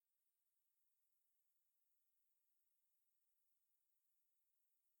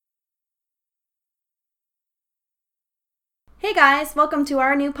Hey guys, welcome to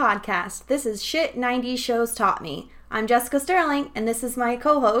our new podcast. This is Shit 90s Shows Taught Me. I'm Jessica Sterling, and this is my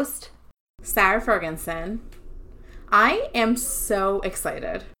co-host, Sarah Ferguson. I am so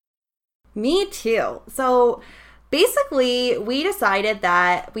excited. Me too. So basically, we decided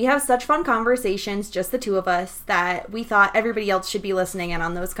that we have such fun conversations, just the two of us, that we thought everybody else should be listening in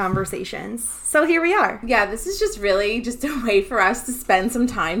on those conversations. So here we are. Yeah, this is just really just a way for us to spend some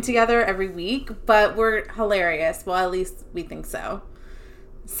time together every week, but we're hilarious. Well, at least we think so.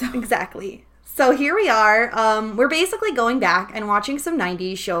 Exactly. So here we are. We're basically going back and watching some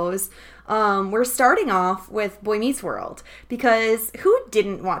 90s shows. We're starting off with Boy Meets World, because who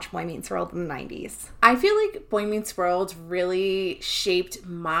didn't watch Boy Meets World in the 90s? I feel like Boy Meets World really shaped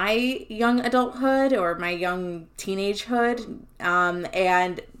my young adulthood or my young teenagehood,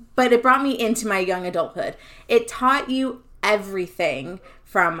 but it brought me into my young adulthood. It taught you everything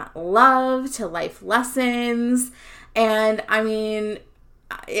from love to life lessons, and I mean,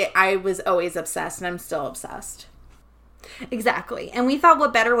 I was always obsessed, and I'm still obsessed. Exactly. And we thought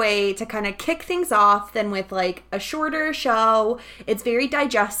what better way to kind of kick things off than with like a shorter show. It's very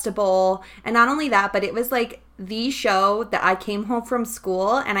digestible. And not only that, but it was like the show that I came home from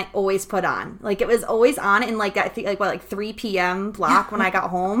school and I always put on. Like it was always on in like, I think like 3 p.m. block when I got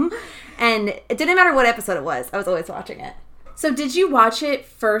home. And it didn't matter what episode it was. I was always watching it. So did you watch it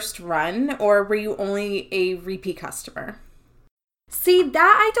first run, or were you only a repeat customer? See,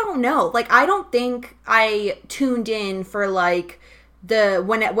 that I don't know. Like, I don't think I tuned in for, like,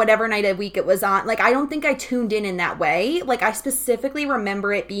 whatever night of week it was on. Like, I don't think I tuned in that way. Like, I specifically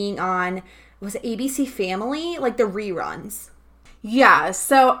remember it being on, was it ABC Family? Like, the reruns. Yeah,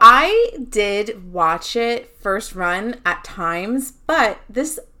 so I did watch it first run at times, but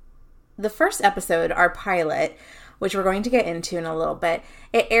the first episode, our pilot, which we're going to get into in a little bit,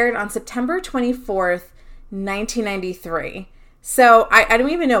 it aired on September 24th, 1993. So, I don't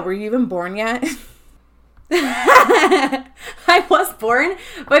even know, were you even born yet? I was born,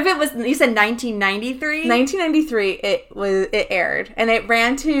 but if it was, you said 1993? 1993, it aired, and it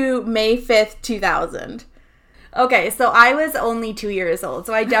ran to May 5th, 2000. Okay, so I was only 2 years old,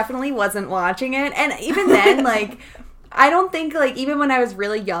 so I definitely wasn't watching it, and even then, like, I don't think, like, even when I was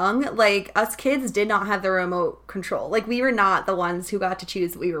really young, like, us kids did not have the remote control. Like, we were not the ones who got to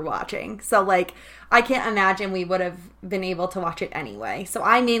choose what we were watching. So, like, I can't imagine we would have been able to watch it anyway. So,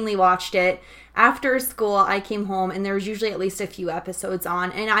 I mainly watched it. After school, I came home, and there was usually at least a few episodes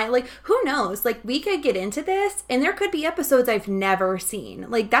on. And I, like, who knows? Like, we could get into this, and there could be episodes I've never seen.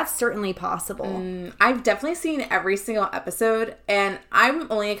 Like, that's certainly possible. I've definitely seen every single episode, and I'm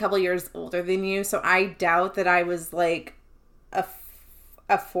only a couple years older than you, so I doubt that I was, like, a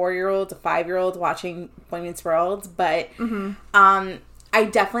 4-year-old, a 5-year-old watching Boy Meets World, but I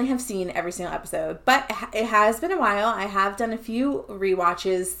definitely have seen every single episode, but it has been a while. I have done a few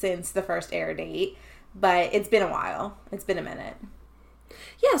rewatches since the first air date, but it's been a while. It's been a minute.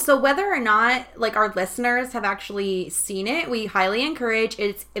 Yeah, so whether or not, like, our listeners have actually seen it, we highly encourage.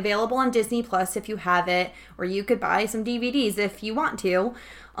 It's available on Disney Plus if you have it, or you could buy some DVDs if you want to.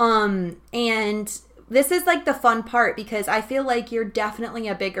 And this is, like, the fun part, because I feel like you're definitely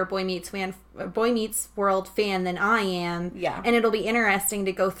a bigger Boy Meets World fan than I am. Yeah. And it'll be interesting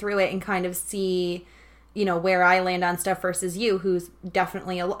to go through it and kind of see, you know, where I land on stuff versus you, who's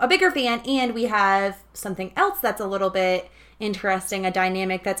definitely a bigger fan. And we have something else that's a little bit interesting, a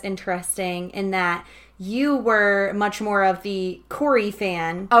dynamic that's interesting, in that you were much more of the Corey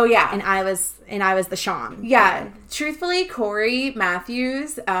fan. Oh yeah. And I was the Sean. Yeah. fan. Truthfully, Corey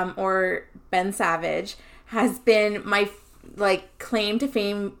Matthews, or Ben Savage, has been my, like, claim to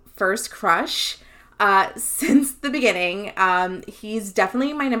fame first crush since the beginning. He's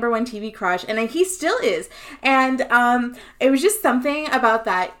definitely my number one TV crush, and he still is. And it was just something about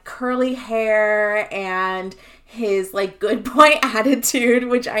that curly hair and his, like, good boy attitude,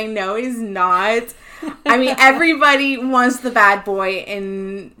 which I know is not. I mean, everybody wants the bad boy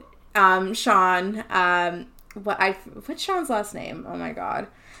in Sean. What's Sean's last name? Oh my god.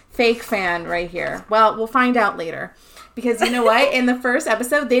 Fake fan right here. Well, we'll find out later. Because you know what? In the first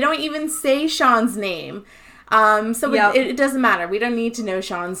episode, they don't even say Sean's name. So yep. It doesn't matter. We don't need to know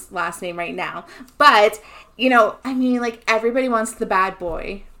Sean's last name right now. But, you know, I mean, like, everybody wants the bad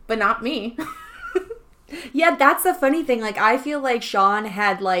boy, but not me. Yeah, that's the funny thing. Like, I feel like Sean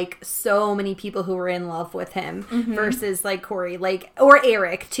had, like, so many people who were in love with him versus, like, Corey. Like, or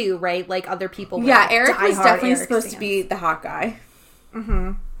Eric, too, right? Like, other people were Eric was definitely supposed to be the hot guy.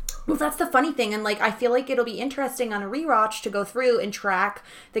 Mm-hmm. Well, that's the funny thing. And, like, I feel like it'll be interesting on a rewatch to go through and track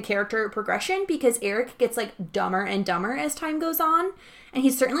the character progression, because Eric gets, like, dumber and dumber as time goes on. And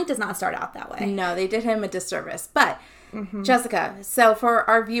he certainly does not start out that way. No, they did him a disservice. But Jessica, so for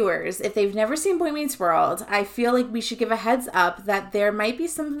our viewers, if they've never seen Boy Meets World, I feel like we should give a heads up that there might be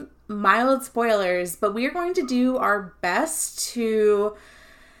some mild spoilers, but we are going to do our best to,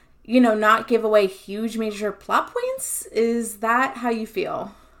 not give away huge major plot points. Is that how you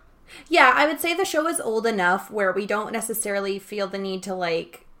feel? Yeah, I would say the show is old enough where we don't necessarily feel the need to,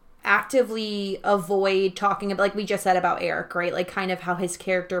 actively avoid talking about, like we just said about Eric, right? Like, kind of how his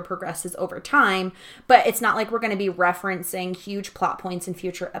character progresses over time. But it's not like we're going to be referencing huge plot points in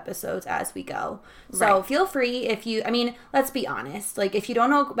future episodes as we go. So feel free if you, let's be honest. Like, if you don't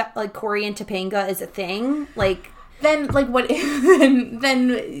know, Cory and Topanga is a thing, Then, what, what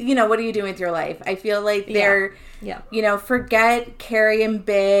are you doing with your life? I feel like they're, forget Carrie and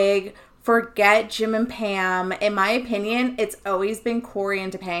Big, forget Jim and Pam. In my opinion, it's always been Cory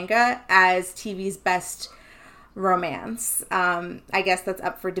and Topanga as TV's best romance. I guess that's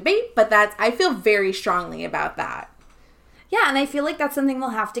up for debate, but I feel very strongly about that. Yeah, and I feel like that's something we'll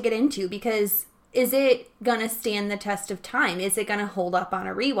have to get into because is it gonna stand the test of time? Is it gonna hold up on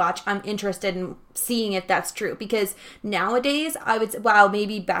a rewatch? I'm interested in seeing if that's true because nowadays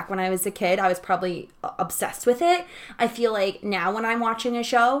maybe back when I was a kid, I was probably obsessed with it. I feel like now when I'm watching a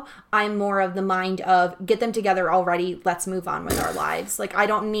show, I'm more of the mind of get them together already. Let's move on with our lives. Like, I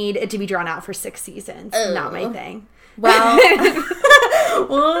don't need it to be drawn out for 6 seasons. Not my thing. Well,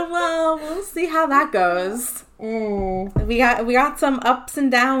 we'll see how that goes. We got some ups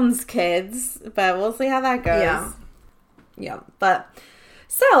and downs, kids, but we'll see how that goes. Yeah. But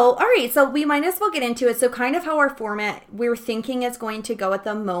so, all right, so we might as well get into it. So kind of how our format we're thinking is going to go at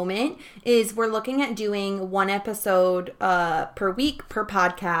the moment is we're looking at doing 1 episode per week per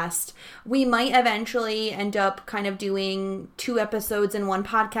podcast. We might eventually end up kind of doing 2 episodes in 1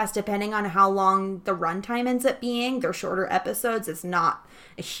 podcast, depending on how long the runtime ends up being. They're shorter episodes. It's not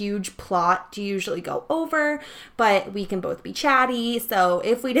a huge plot to usually go over, but we can both be chatty. So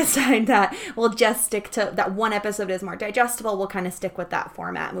if we decide that we'll just stick to that 1 episode is more digestible, we'll kind of stick with that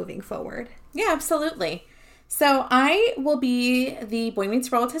format moving forward. Yeah, absolutely. So I will be the Boy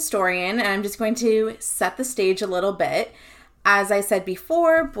Meets World historian, and I'm just going to set the stage a little bit. As I said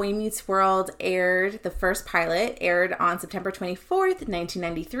before, Boy Meets World the first pilot aired on September 24th,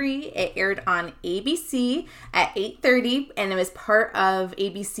 1993. It aired on ABC at 8:30, and it was part of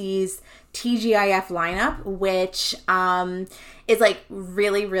ABC's TGIF lineup, which is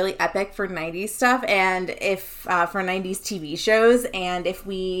really, really epic for 90s stuff, and if for 90s TV shows, and if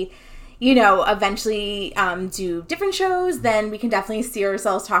we eventually do different shows, then we can definitely see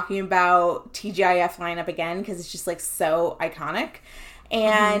ourselves talking about TGIF lineup again because it's just so iconic.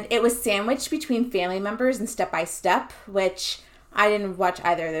 And it was sandwiched between Family Members and Step by Step, which I didn't watch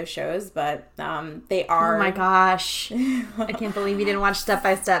either of those shows, but they are. Oh my gosh. I can't believe you didn't watch Step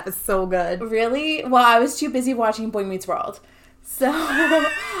by Step. It's so good. Really? Well, I was too busy watching Boy Meets World. So,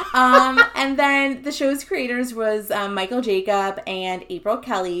 and then the show's creators was Michael Jacob and April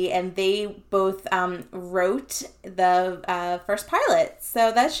Kelly, and they both wrote the first pilot.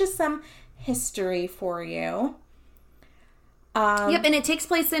 So that's just some history for you. Yep, and it takes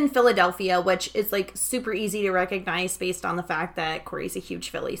place in Philadelphia, which is super easy to recognize based on the fact that Cory's a huge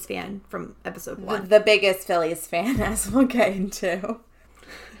Phillies fan from episode 1. The biggest Phillies fan, as we'll get into.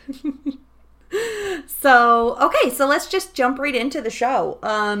 So let's just jump right into the show.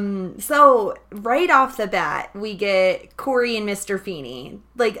 So right off the bat, we get Cory and Mr. Feeney,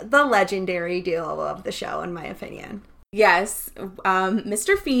 the legendary duo of the show, in my opinion. Yes,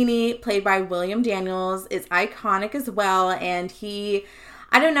 Mr. Feeney, played by William Daniels, is iconic as well, and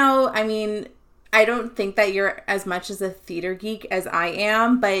I don't think that you're as much as a theater geek as I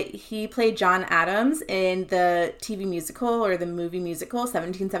am, but he played John Adams in the TV musical or the movie musical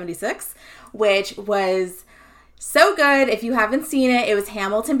 1776, which was so good. If you haven't seen it, it was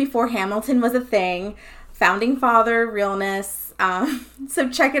Hamilton before Hamilton was a thing. Founding Father realness. So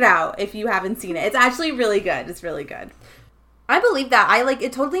check it out if you haven't seen it. It's actually really good. It's really good. I believe that.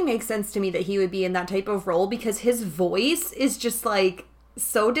 It totally makes sense to me that he would be in that type of role because his voice is just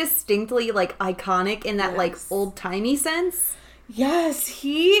so distinctly iconic in that old-timey sense. Yes,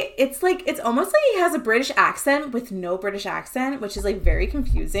 it's almost like he has a British accent with no British accent, which is very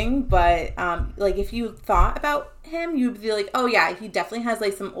confusing, but if you thought about him, you'd be oh yeah, he definitely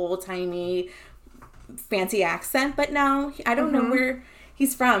has some old-timey fancy accent, but no, I don't know where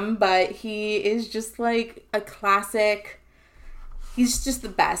he's from, but he is just a classic. He's just the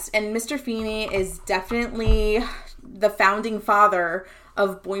best, and Mr. Feeney is definitely the founding father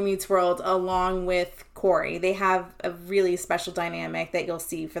of Boy Meets World along with Cory. They have a really special dynamic that you'll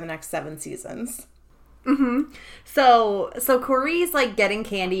see for the next 7 seasons. So Corey's like getting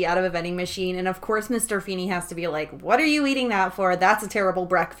candy out of a vending machine, and of course Mr. Feeney has to be like, "What are you eating that for? That's a terrible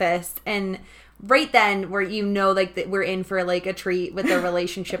breakfast." And right then, where you know, like that we're in for like a treat with the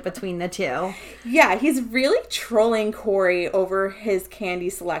relationship between the two. Yeah, he's really trolling Corey over his candy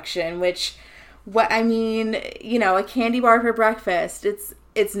selection, which, a candy bar for breakfast.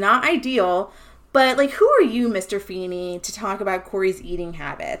 It's not ideal, but like, who are you, Mr. Feeney, to talk about Corey's eating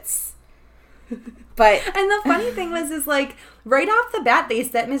habits? But and the funny thing is like right off the bat they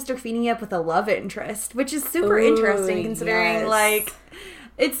set Mr. Feeney up with a love interest, which is super interesting considering like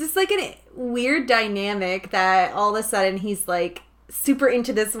it's just like a weird dynamic that all of a sudden he's like super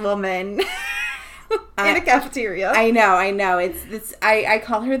into this woman in a cafeteria. I know. It's I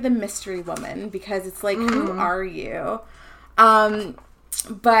call her the mystery woman because it's like, who are you?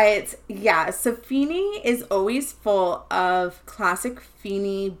 But yeah, so Feeney is always full of classic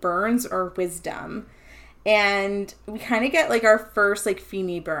Feeney burns or wisdom. And we kind of get like our first like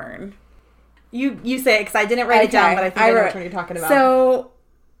Feeney burn. You say it because I didn't write it down, but I think I know what you're talking about.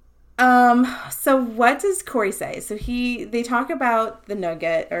 So what does Corey say? So they talk about the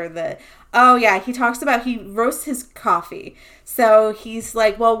nugget he talks about he roasts his coffee. So he's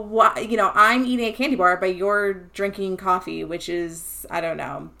like, well, I'm eating a candy bar, but you're drinking coffee, which is, I don't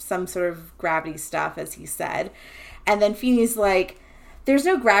know, some sort of gravity stuff, as he said. And then Feeney's like, there's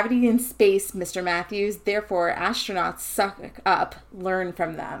no gravity in space, Mr. Matthews. Therefore, astronauts suck up. Learn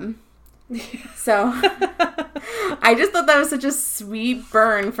from them. So I just thought that was such a sweet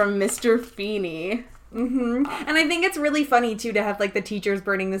burn from Mr. Feeney. And I think it's really funny too to have like the teachers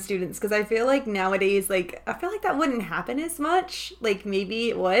burning the students, because I feel like nowadays I feel like that wouldn't happen as much. Like maybe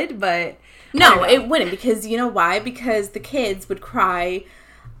it would, but no, it wouldn't, because you know why? Because the kids would cry.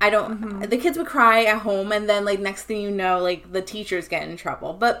 The kids would cry at home, and then like next thing you know, like the teachers get in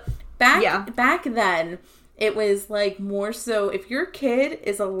trouble. But back then, it was like more so if your kid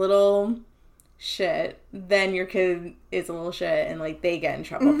is a little shit, then your kid is a little shit and like they get in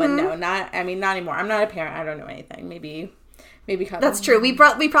trouble. But no, not anymore. I'm not a parent. I don't know anything. Maybe that's true. We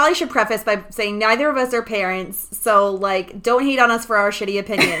probably should preface by saying neither of us are parents, so like don't hate on us for our shitty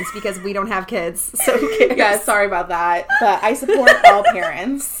opinions because we don't have kids. So who cares? Yeah, sorry about that. But I support all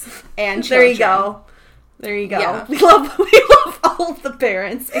parents and children. There you go. Yeah. We love all of the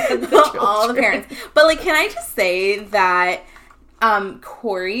parents and the children. All the parents. But like, can I just say that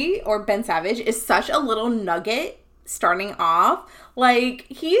Corey, or Ben Savage, is such a little nugget starting off. Like,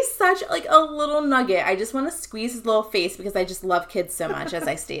 he's such like a little nugget. I just want to squeeze his little face because I just love kids so much, as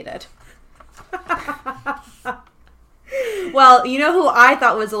I stated. Well, you know who I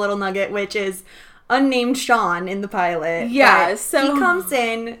thought was a little nugget, which is unnamed Sean in the pilot. Yeah, so he comes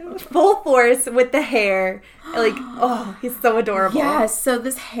in full force with the hair. Like, oh, he's so adorable. Yeah, so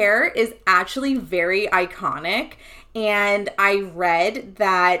this hair is actually very iconic. And I read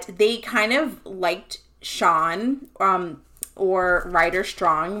that they kind of liked Sean, or Ryder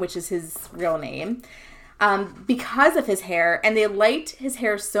Strong, which is his real name, because of his hair. And they liked his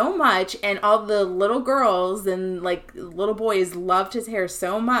hair so much, and all the little girls and like little boys loved his hair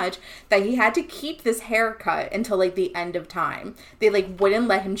so much that he had to keep this haircut until like the end of time. They like wouldn't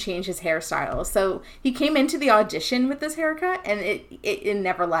let him change his hairstyle. So he came into the audition with this haircut, and it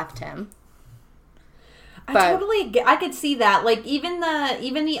never left him. I could see that. Like even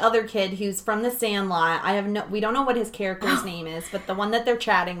the other kid who's from the Sandlot, we don't know what his character's name is, but the one that they're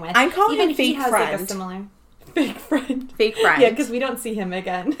chatting with, I'm calling him fake friend. Like a similar fake friend. Yeah, because we don't see him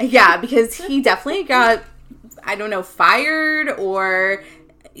again. Yeah, because he definitely got, I don't know, fired, or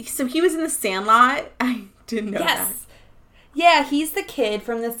so he was in the Sandlot. I didn't know that. Yeah, he's the kid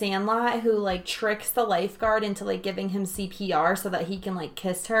from the Sandlot who, like, tricks the lifeguard into, like, giving him CPR so that he can, like,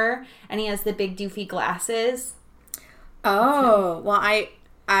 kiss her. And he has the big doofy glasses. Oh, well, I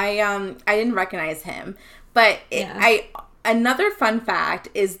didn't recognize him. But another fun fact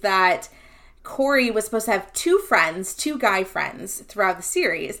is that Corey was supposed to have two guy friends throughout the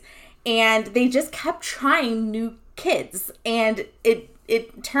series. And they just kept trying new kids. And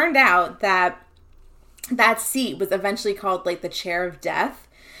it turned out that seat was eventually called like the chair of death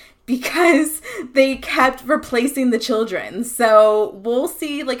because they kept replacing the children. So we'll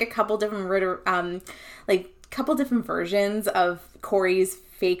see like a couple different versions of Corey's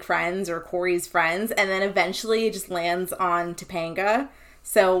fake friends or Corey's friends, and then eventually it just lands on Topanga.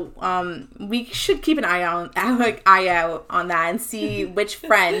 So we should keep an eye out on that and see which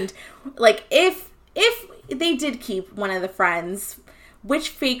friend, like if they did keep one of the friends, which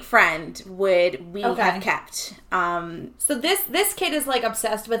fake friend would we have kept? So this kid is like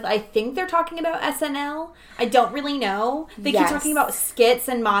obsessed with, I think they're talking about SNL. I don't really know. They keep talking about skits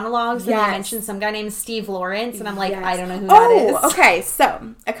and monologues, and they mentioned some guy named Steve Lawrence, and I'm like, I don't know who that is. Okay,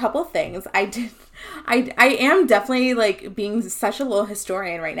 so a couple things. I am definitely like being such a little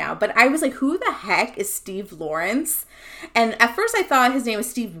historian right now, but I was like, who the heck is Steve Lawrence? And at first I thought his name was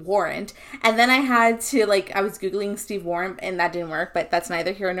Steve Warrant, and then I had to I was Googling Steve Warrant, and that didn't work, but that's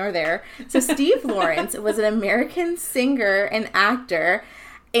neither here nor there. So Steve Lawrence was an American singer and actor,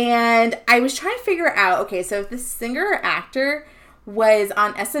 and I was trying to figure out, okay, so if this singer or actor was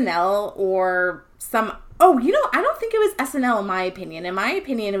on SNL or some... Oh, I don't think it was SNL in my opinion. In my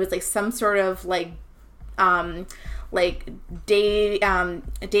opinion, it was like some sort of like Dave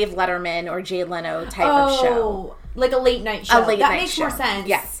Letterman or Jay Leno type of show. Like a late night show. That makes more sense.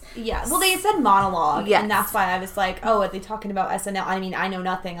 Yes. Yeah. Well, they said monologue, and that's why I was like, oh, are they talking about SNL? I mean, I know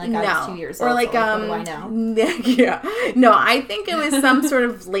nothing. I was 2 years old. Or like, so what do I know? Yeah. No, I think it was some sort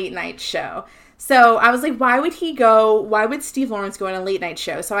of late night show. So I was like, why would Steve Lawrence go on a late night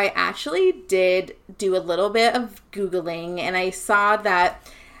show? So I actually did do a little bit of Googling, and I saw that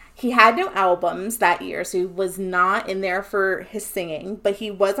he had no albums that year, so he was not in there for his singing, but he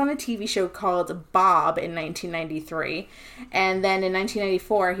was on a TV show called Bob in 1993. And then in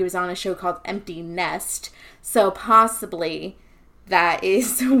 1994, he was on a show called Empty Nest. So possibly that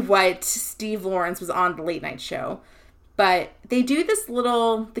is what Steve Lawrence was on the late night show. But they do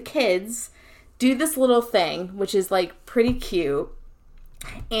the kids do this little thing, which is like pretty cute,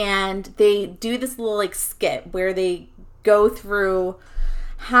 and they do this little skit where they go through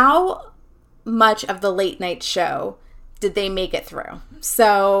how much of the late night show did they make it through.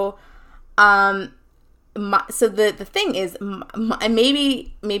 So the thing is,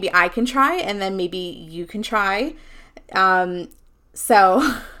 maybe I can try, and then maybe you can try.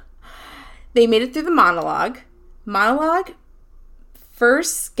 So they made it through the monologue,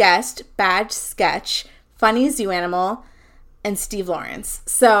 first guest, bad sketch, funny zoo animal, and Steve Lawrence.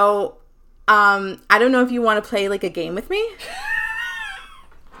 So, I don't know if you want to play a game with me.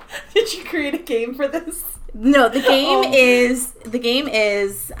 Did you create a game for this? No, the game is,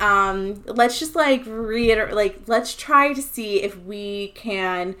 let's just reiterate, let's try to see if we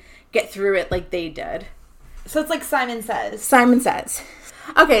can get through it like they did. So it's like Simon Says. Simon Says.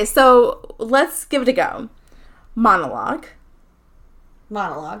 Okay, so let's give it a go. Monologue,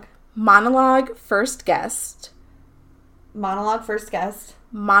 first guest. Monologue, first guest.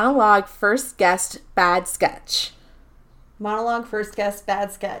 Monologue, first guest, bad sketch. Monologue, first guest,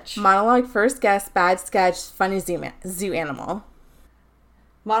 bad sketch. Monologue, first guest, bad sketch, funny zoo animal.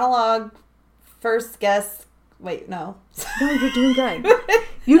 Monologue, first guest... Wait, no. No, you're doing good.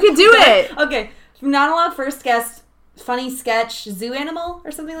 You can do it! Okay. Monologue, first guest, funny sketch, zoo animal,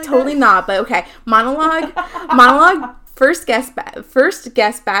 or something like that? Totally not, but okay. Monologue, first guest, bad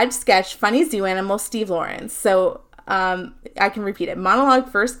sketch, funny zoo animal, Steve Lawrence. So, I can repeat it. Monologue,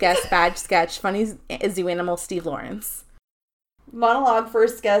 first guest, bad sketch, funny zoo animal, Steve Lawrence. Monologue,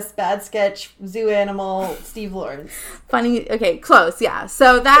 first guest, bad sketch, zoo animal, Steve Lawrence. Funny, okay, close, yeah.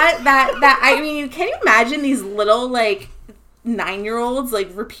 So that, I mean, can you imagine these little, 9-year-olds,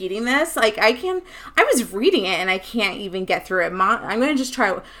 repeating this? I was reading it, and I can't even get through it. I'm going to just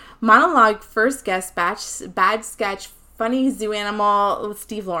try it. Monologue, first guest, bad sketch, funny zoo animal with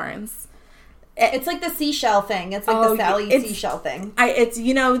Steve Lawrence. It's like the seashell thing. It's like the Sally seashell thing.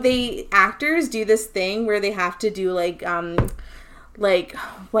 The actors do this thing where they have to do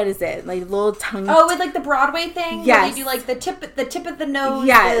what is it? Little tongue. Oh, with the Broadway thing? Yes. Where you do the tip of the nose.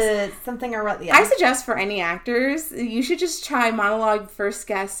 Yes. Something or what? Yeah. I suggest for any actors, you should just try monologue, first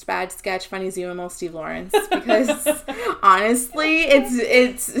guest, bad sketch, funny zoo animal, Steve Lawrence, because honestly,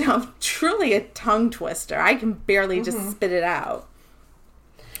 it's truly a tongue twister. I can barely just spit it out.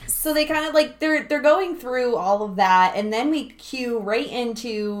 So they kind of they're going through all of that, and then we cue right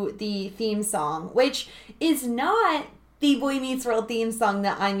into the theme song, which is not the Boy Meets World theme song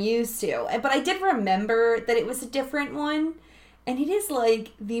that I'm used to. But I did remember that it was a different one, and it is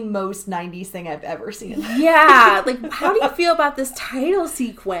the most 90s thing I've ever seen. Yeah, how do you feel about this title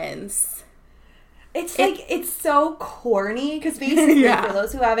sequence? It's so corny, because basically, for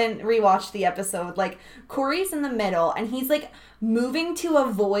those who haven't rewatched the episode, Corey's in the middle, and he's moving to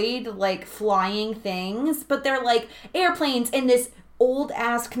avoid flying things, but they're airplanes in this old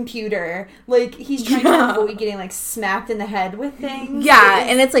ass computer. He's trying to avoid getting smacked in the head with things. Yeah,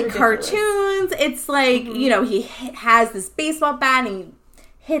 and it's ridiculous. Cartoons. It's he has this baseball bat and he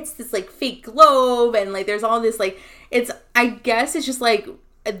hits this fake globe, and there's all this I guess it's just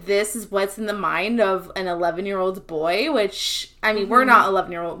this is what's in the mind of an 11-year-old boy, which, I mean, we're not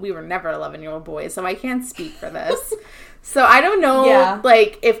 11-year-old. We were never 11-year-old boys, so I can't speak for this. So I don't know,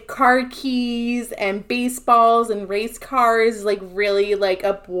 like, if car keys and baseballs and race cars is, like, really, like,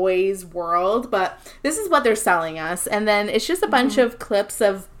 a boy's world. But this is what they're selling us. And then it's just a bunch of clips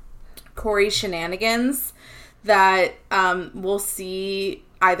of Corey's shenanigans that we'll see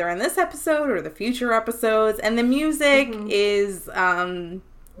either in this episode or the future episodes. And the music is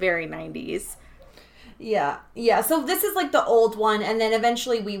very 90s. Yeah. So this is, like, the old one. And then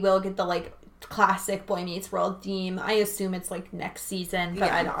eventually we will get the, like, classic Boy Meets World theme. I assume it's like next season,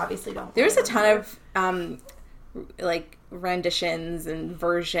 but I obviously don't. There's a ton of like renditions and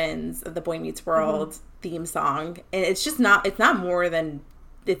versions of the Boy Meets World theme song, and it's not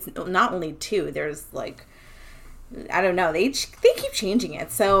only 2. There's like, I don't know, they keep changing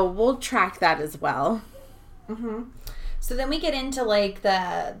it, so we'll track that as well. So then we get into like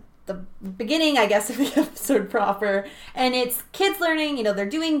the beginning, I guess, of the episode proper, and it's kids learning, you know, they're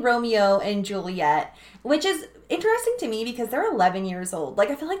doing Romeo and Juliet, which is interesting to me because they're 11 years old. Like,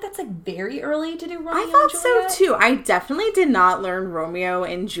 I feel like that's like very early to do Romeo and Juliet. I thought so too. I definitely did not learn Romeo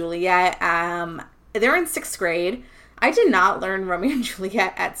and Juliet. They're in 6th grade. I did not learn Romeo and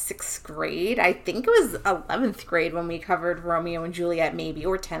Juliet at 6th grade. I think it was 11th grade when we covered Romeo and Juliet, maybe,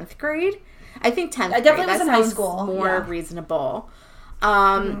 or 10th grade. I think 10th grade. I definitely was in high school. More reasonable.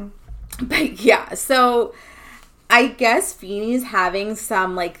 But yeah, so I guess Feeney's having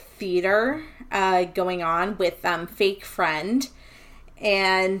some like theater going on with fake friend,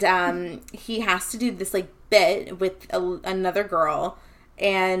 and he has to do this like bit with another girl,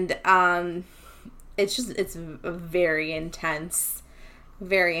 and it's very intense.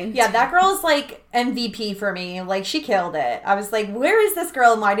 Very intense. Yeah, that girl's like MVP for me. Like, she killed it. I was like, where is this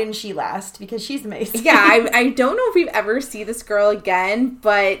girl and why didn't she last? Because she's amazing. Yeah, I don't know if we've ever see this girl again,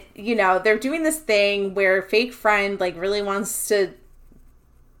 but, you know, they're doing this thing where fake friend, like, really wants to,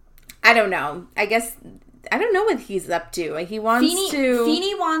 I don't know. I guess, I don't know what he's up to. He wants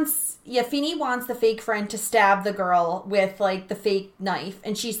Feeney wants the fake friend to stab the girl with, like, the fake knife.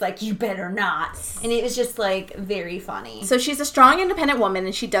 And she's like, you better not. And it was just, like, very funny. So she's a strong, independent woman,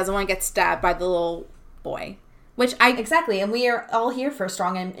 and she doesn't want to get stabbed by the little boy. Exactly. And we are all here for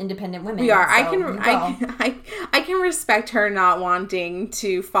strong and independent women. We are. So, I can respect her not wanting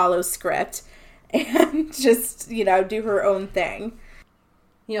to follow script and just, you know, do her own thing.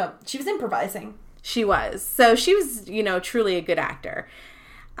 You know, she was improvising. She was. So she was, you know, truly a good actor.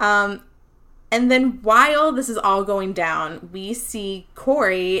 And then while this is all going down, we see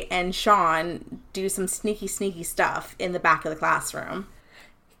Corey and Sean do some sneaky stuff in the back of the classroom.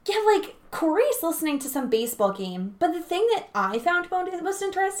 Yeah, like, Corey's listening to some baseball game, but the thing that I found most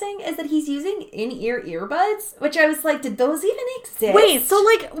interesting is that he's using in-ear earbuds, which I was like, did those even exist? Wait, so,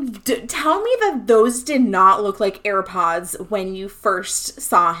 like, tell me that those did not look like AirPods when you first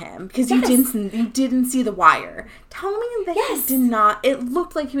saw him, because you didn't see the wire. Tell me that he did not. It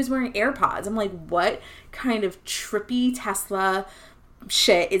looked like he was wearing AirPods. I'm like, what kind of trippy Tesla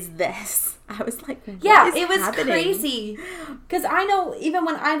shit is this? I was like, what is happening? Crazy. Because I know even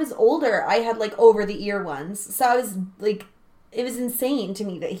when I was older, I had like over the ear ones. So I was like, it was insane to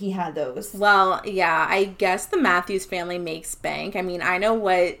me that he had those. Well, yeah, I guess the Matthews family makes bank. I mean, I know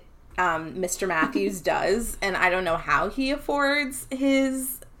what Mr. Matthews does, and I don't know how he affords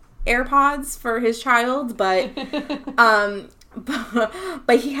his AirPods for his child, but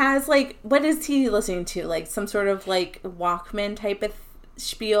but he has like, what is he listening to? Like some sort of like Walkman type of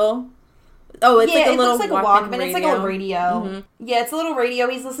spiel. Oh, it's like a little Walkman radio. It's like a radio. Mm-hmm. Yeah, it's a little radio.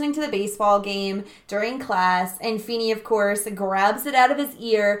 He's listening to the baseball game during class, and Feeney, of course, grabs it out of his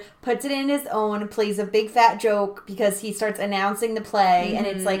ear, puts it in his own, plays a big fat joke because he starts announcing the play, and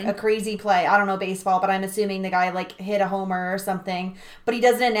it's like a crazy play. I don't know baseball, but I'm assuming the guy like hit a homer or something. But he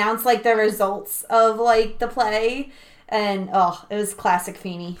doesn't announce like the results of like the play, and it was classic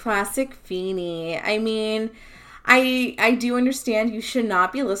Feeney. Classic Feeney. I mean, I do understand you should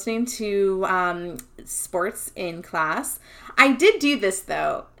not be listening to sports in class. I did do this,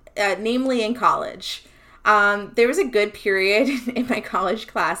 though, namely in college. There was a good period in my college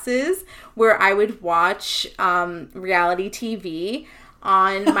classes where I would watch reality TV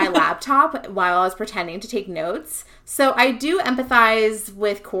on my laptop while I was pretending to take notes. So I do empathize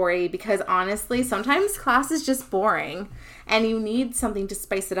with Corey because, honestly, sometimes class is just boring. And you need something to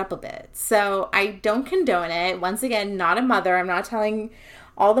spice it up a bit. So I don't condone it. Once again, not a mother. I'm not telling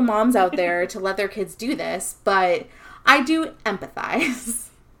all the moms out there to let their kids do this. But I do empathize.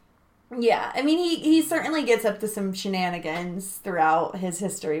 Yeah, I mean, he certainly gets up to some shenanigans throughout his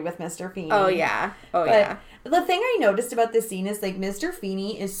history with Mr. Feeney. Oh, yeah. Yeah. The thing I noticed about this scene is, like, Mr.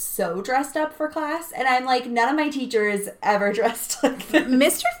 Feeney is so dressed up for class, and I'm like, none of my teachers ever dressed like this.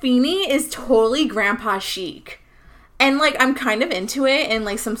 Mr. Feeney is totally grandpa chic. And, like, I'm kind of into it in,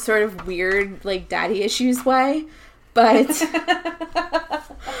 like, some sort of weird, like, daddy issues way. But, He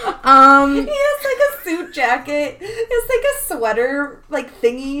has, like, a suit jacket. It's like a sweater, like,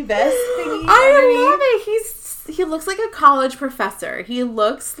 thingy, vest thingy. I love it. He looks like a college professor. He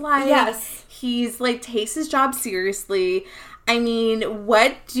looks like... Yes. He's, like, takes his job seriously. I mean,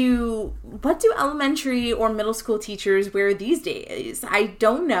 what do elementary or middle school teachers wear these days? I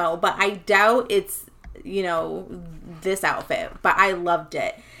don't know, but I doubt it's, you know, this outfit. But I loved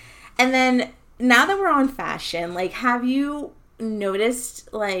it. And then, now that we're on fashion, like, have you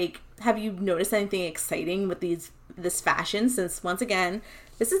noticed anything exciting with this fashion? Since, once again,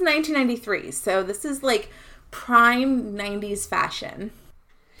 this is 1993, so this is, like, prime 90s fashion.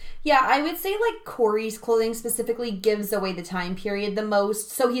 Yeah, I would say, like, Corey's clothing specifically gives away the time period the most.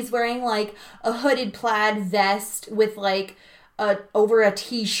 So he's wearing, like, a hooded plaid vest with, like, over a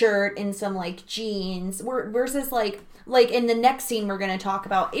t-shirt and some, like, jeans. Versus, like in the next scene we're going to talk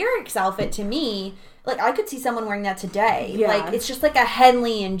about, Eric's outfit, to me, like, I could see someone wearing that today. Yeah. Like, it's just, like, a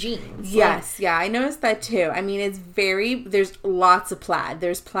Henley and jeans. Yes, yeah, I noticed that, too. I mean, there's lots of plaid.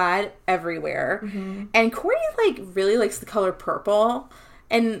 There's plaid everywhere. Mm-hmm. And Corey, like, really likes the color purple.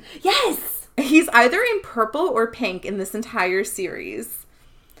 And yes, he's either in purple or pink in this entire series.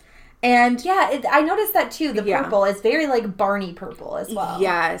 And yeah, I noticed that too. The purple is very, like, Barney purple as well.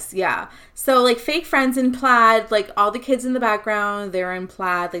 Yes, yeah. So, like, fake friends in plaid, like, all the kids in the background, they're in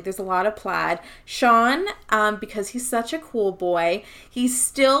plaid. Like, there's a lot of plaid. Sean, because he's such a cool boy, he's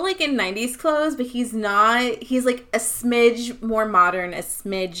still, like, in 90s clothes, but he's not. He's, like, a smidge more modern, a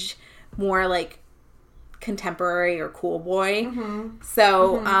smidge more, like, contemporary or cool boy. Mm-hmm.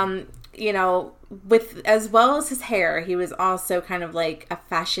 So, you know, with as well as his hair, he was also kind of like a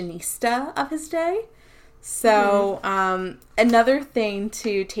fashionista of his day. So, another thing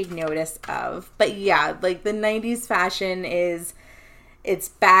to take notice of. But yeah, like, the 90s fashion it's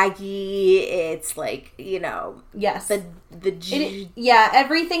baggy, it's, like, you know, yes, yeah,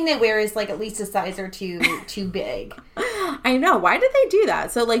 everything they wear is, like, at least a size or two too big. I know. Why did they do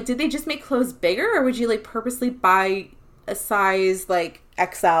that? So, like, did they just make clothes bigger, or would you, like, purposely buy a size, like,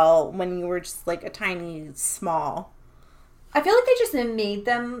 XL when you were just, like, a tiny small? I feel like they just made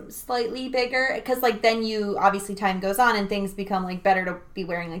them slightly bigger because, like, then obviously time goes on and things become, like, better to be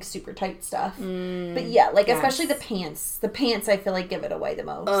wearing, like, super tight stuff. But yeah, like, yes. Especially the pants. The pants, I feel like, give it away the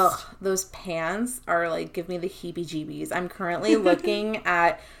most. Ugh, those pants are, like, give me the heebie-jeebies. I'm currently looking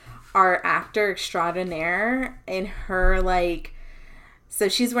at our actor extraordinaire in her, like... So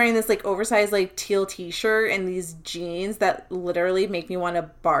she's wearing this, like, oversized, like, teal t-shirt and these jeans that literally make me want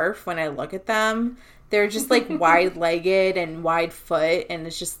to barf when I look at them. They're just, like, wide-legged and wide foot, and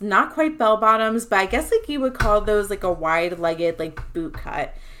it's just not quite bell-bottoms, but I guess, like, you would call those, like, a wide-legged, like, boot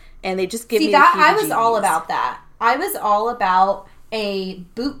cut. And they just give me that. the I was all about that. I was all about a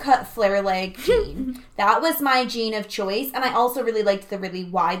boot cut flare leg jean. That was my jean of choice, and I also really liked the really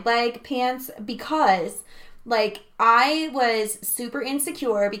wide leg pants because... Like, I was super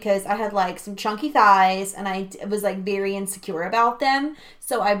insecure because I had, like, some chunky thighs, and I was, like, very insecure about them.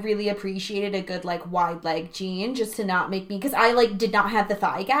 So I really appreciated a good, like, wide leg jean just to not make me... Because I, like, did not have the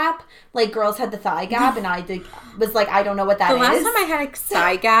thigh gap. Like, girls had the thigh gap, and I was like, I don't know what that is. The last time I had a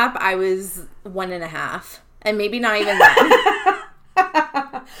thigh gap, I was 1.5. And maybe not even that.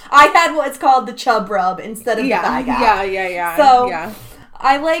 I had what's called the chub rub instead of the thigh gap. Yeah. So... Yeah.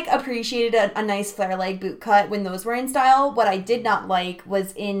 I, like, appreciated a nice flare leg boot cut when those were in style. What I did not like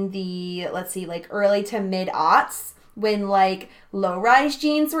was in the, let's see, like, early to mid-aughts when, like, low-rise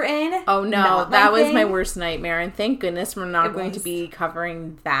jeans were in. Oh, no. That was my worst nightmare. And thank goodness we're not going to be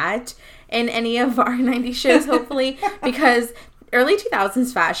covering that in any of our 90s shows, hopefully. Because early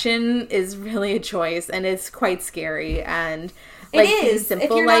 2000s fashion is really a choice, and it's quite scary. And, like, it is. the Simple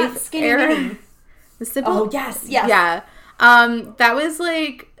if you're Life not skinny era. The Simple... Oh, yes. Yeah. That was,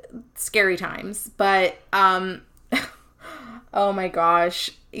 like, scary times, but, oh my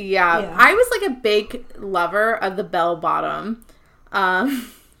gosh, yeah. I was, like, a big lover of the bell bottom,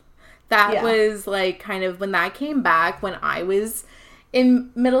 that was, like, kind of, when that came back when I was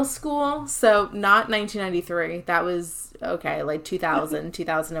in middle school, so not 1993, that was, okay, like, 2000,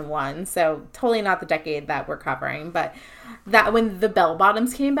 2001, so totally not the decade that we're covering, but that, when the bell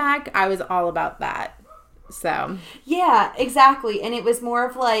bottoms came back, I was all about that. So yeah, exactly. And it was more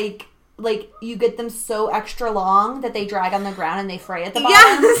of like like, you get them so extra long that they drag on the ground and they fray at the bottom.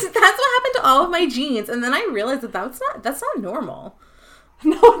 Yes, that's what happened to all of my jeans. And then I realized that that's not normal.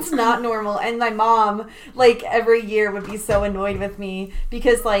 No, it's not normal. And my mom, like, every year would be so annoyed with me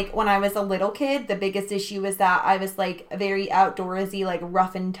because, like, when I was a little kid, the biggest issue was that I was, like, a very outdoorsy, like,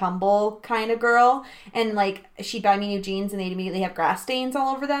 rough and tumble kind of girl. And, like, she'd buy me new jeans and they'd immediately have grass stains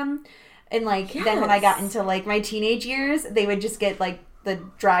all over them. And, like, then when I got into, like, my teenage years, they would just get, like, the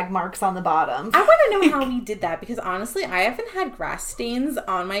drag marks on the bottom. I want to know how we did that because, honestly, I haven't had grass stains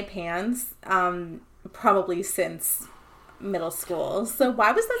on my pants probably since middle school. So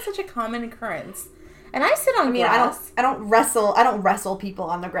why was that such a common occurrence? And I sit on grass. I don't wrestle people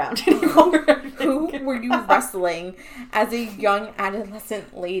on the ground anymore. Who were you wrestling as a young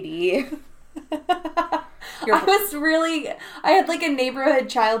adolescent lady? I had like a neighborhood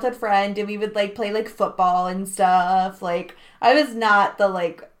childhood friend and we would like play like football and stuff. Like I was not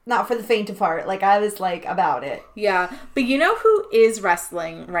for the faint of heart. Like I was like about it. Yeah. But you know who is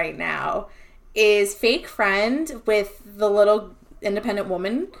wrestling right now? Is Fake Friend with the little independent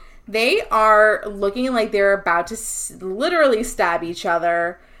woman. They are looking like they're about to literally stab each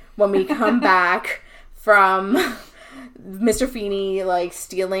other when we come back from Mr. Feeney, like,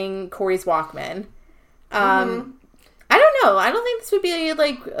 stealing Corey's Walkman. I don't know. I don't think this would be,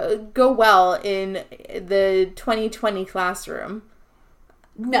 like, go well in the 2020 classroom.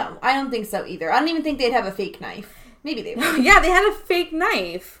 No, I don't think so either. I don't even think they'd have a fake knife. Maybe they would. Yeah, they had a fake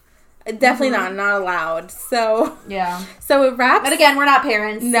knife. Definitely not allowed. So yeah. So it wraps. But again, we're not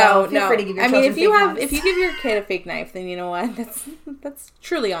parents. No, so feel free to give your I mean, if you knives. give your kid a fake knife, then you know what? That's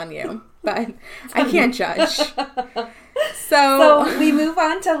truly on you. But I can't judge. So we move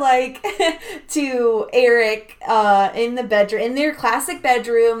on to to Eric in the bedroom, in their classic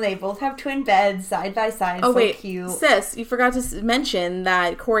bedroom. They both have twin beds side by side. Oh, wait, cute. Sis, you forgot to mention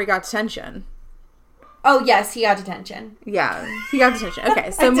that Corey got detention. Oh, yes, he got detention. Yeah, he got detention. Okay,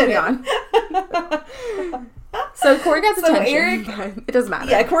 so moving on. So Corey got detention. So Eric, it doesn't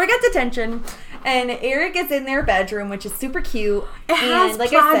matter. Yeah, Corey got detention, and Eric is in their bedroom, which is super cute. It has like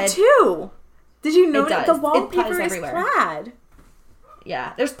plaid I said, too. Did you notice the wallpaper is plaid?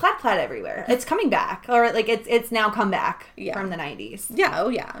 Yeah, there's plaid everywhere. It's coming back, or like it's now come back from the 90s. Yeah, oh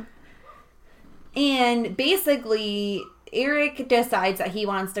yeah. And basically, Eric decides that he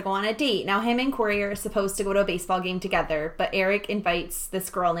wants to go on a date. Now, him and Corey are supposed to go to a baseball game together, but Eric invites this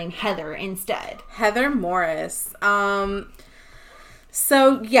girl named Heather instead. Heather Morris.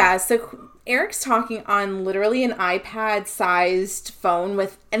 So Eric's talking on literally an iPad-sized phone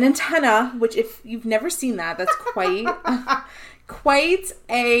with an antenna, which if you've never seen that, that's quite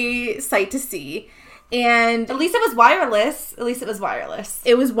a sight to see. And at least it was wireless. It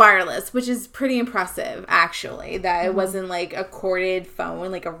was wireless, which is pretty impressive, actually, that it wasn't like a corded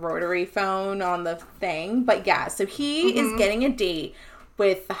phone, like a rotary phone on the thing. But yeah, so he is getting a date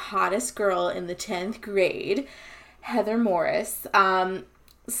with the hottest girl in the 10th grade, Heather Morris.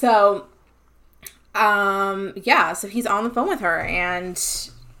 So he's on the phone with her, and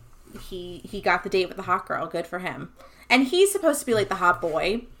he got the date with the hot girl. Good for him. And he's supposed to be like the hot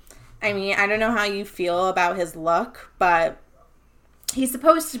boy. I mean, I don't know how you feel about his look, but he's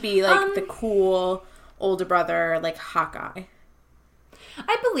supposed to be like the cool older brother, like hot guy.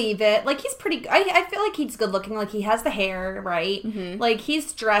 I believe it. Like, he's pretty... I feel like he's good looking. Like, he has the hair, right? Mm-hmm. Like,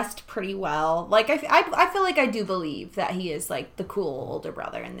 he's dressed pretty well. Like, I feel like I do believe that he is, like, the cool older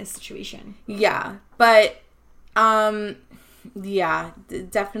brother in this situation. Yeah. But, yeah,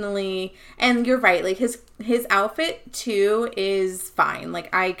 definitely. And you're right. Like, his outfit, too, is fine.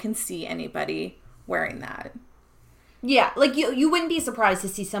 Like, I can see anybody wearing that. Yeah. Like, you wouldn't be surprised to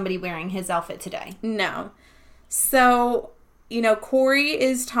see somebody wearing his outfit today. No. So... You know, Corey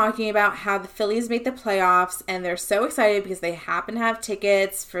is talking about how the Phillies made the playoffs, and they're so excited because they happen to have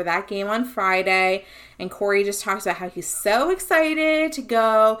tickets for that game on Friday. And Corey just talks about how he's so excited to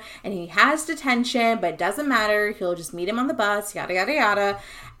go, and he has detention, but it doesn't matter. He'll just meet him on the bus, yada, yada, yada.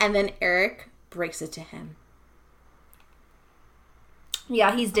 And then Eric breaks it to him.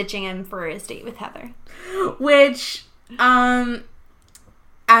 Yeah, he's ditching him for his date with Heather. Which,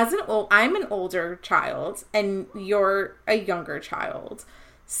 I'm an older child and you're a younger child.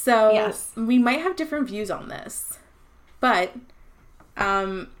 So yes. We might have different views on this. But,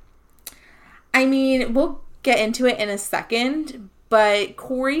 I mean, we'll get into it in a second, but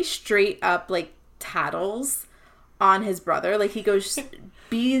Corey straight up, like, tattles on his brother. Like, he goes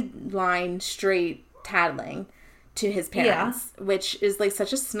beeline straight tattling to his parents, which is, like,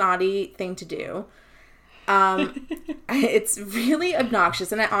 such a snotty thing to do. It's really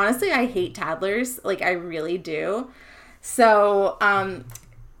obnoxious, and I hate tattlers. Like, I really do. So,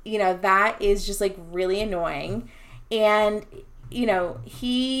 you know, that is just like really annoying. And, you know,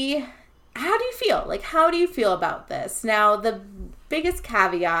 how do you feel? Like, how do you feel about this? Now, the biggest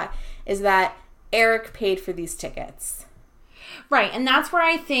caveat is that Eric paid for these tickets. Right, and that's where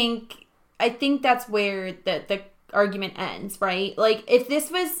I think that's where the argument ends, right? Like, if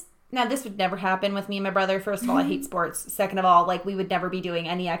this was... Now, this would never happen with me and my brother. First of all, I hate sports. Second of all, like, we would never be doing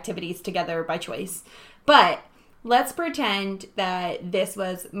any activities together by choice. But let's pretend that this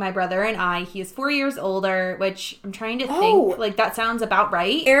was my brother and I. He is 4 years older, which I'm trying to think. Like, that sounds about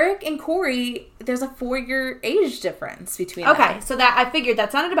right. Eric and Corey, there's a 4-year age difference between them. Okay, so that I figured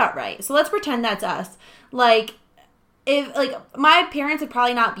that sounded about right. So let's pretend that's us. Like... If, like, my parents would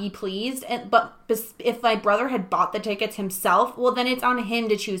probably not be pleased, but if my brother had bought the tickets himself, well, then it's on him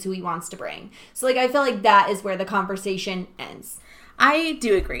to choose who he wants to bring. So, like, I feel like that is where the conversation ends. I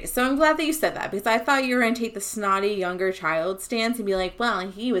do agree. So I'm glad that you said that, because I thought you were going to take the snotty younger child stance and be like, well,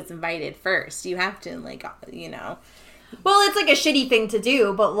 he was invited first. You have to, like, you know. Well, it's like a shitty thing to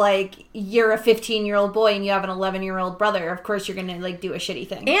do, but, like, you're a 15-year-old boy and you have an 11-year-old brother. Of course you're going to, like, do a shitty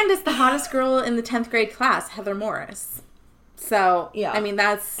thing. And it's the hottest girl in the 10th grade class, Heather Morris. So, yeah. I mean,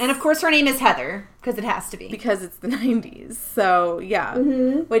 that's... And, of course, her name is Heather, because it has to be. Because it's the 90s. So, yeah.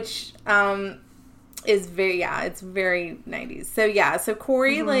 Which is very, yeah, it's very 90s. So, yeah. So,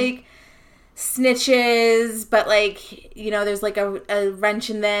 Corey, like... snitches, but, like, you know, there's like a wrench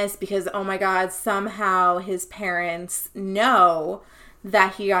in this because, oh my god, somehow his parents know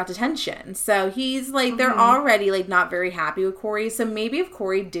that he got detention. So he's like, they're already like not very happy with Corey. So maybe if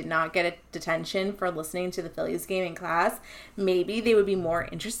Corey did not get a detention for listening to the Phillies game in class, maybe they would be more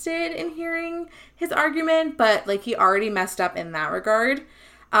interested in hearing his argument, but like he already messed up in that regard.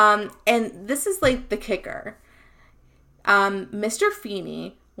 And this is like the kicker. Mr.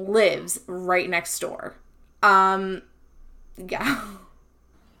 Feeney lives right next door. Yeah.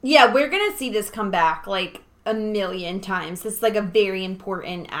 Yeah, we're gonna see this come back like a million times. This is like a very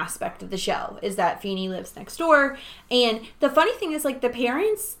important aspect of the show, is that Feeney lives next door. And the funny thing is, like, the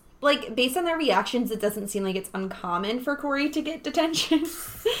parents, like, based on their reactions, it doesn't seem like it's uncommon for Corey to get detention.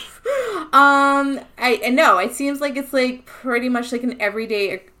 I know it seems like it's like pretty much like an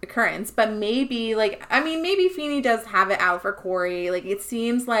everyday occurrence, but maybe like, I mean, maybe Feeney does have it out for Corey. Like, it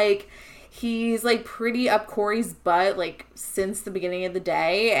seems like he's like pretty up Corey's butt like since the beginning of the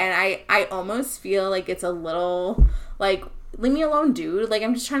day, and I almost feel like it's a little like, leave me alone, dude. Like,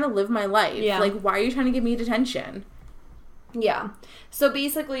 I'm just trying to live my life. Yeah. Like, why are you trying to give me detention? Yeah. So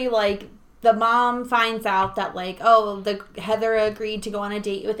basically, like, the mom finds out that, like, oh, the Heather agreed to go on a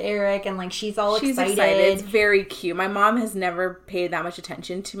date with Eric, and, like, she's excited. It's very cute. My mom has never paid that much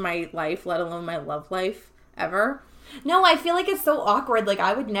attention to my life, let alone my love life, ever. No, I feel like it's so awkward. Like,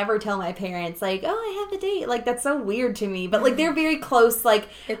 I would never tell my parents, like, oh, I have a date. Like, that's so weird to me. But, like, they're very close. Like,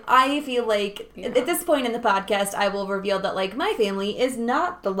 I feel like at this point in the podcast, I will reveal that, like, my family is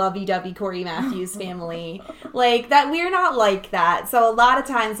not the lovey-dovey Corey Matthews family. Like, that we're not like that. So a lot of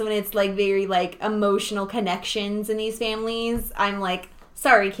times when it's, like, very, like, emotional connections in these families, I'm like,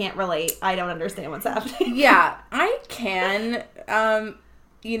 sorry, can't relate. I don't understand what's happening. Yeah, I can.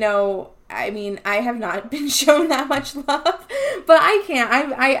 You know, I mean, I have not been shown that much love, but I can't.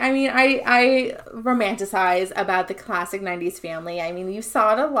 I romanticize about the classic 90s family. I mean, you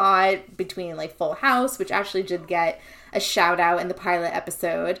saw it a lot between, like, Full House, which actually did get a shout out in the pilot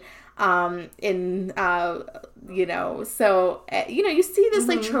episode, you know, so, you know, you see this,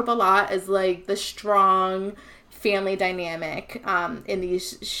 like, trope a lot as, like, the strong family dynamic, in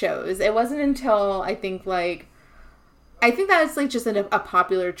these shows. It wasn't until, I think that's, like, just a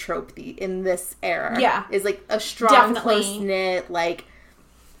popular trope in this era. Yeah. Is, like, a strong, close-knit, like,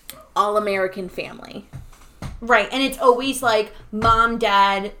 all-American family. Right. And it's always, like, mom,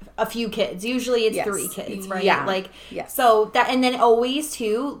 dad, a few kids. Usually it's 3 kids, right? Yeah. Like, so that, and then always,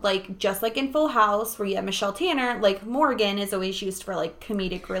 too, like, just like in Full House, where you have Michelle Tanner, like, Morgan is always used for, like,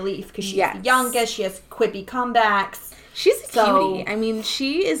 comedic relief. Because she's the youngest. She has quippy comebacks. She's a cutie. I mean,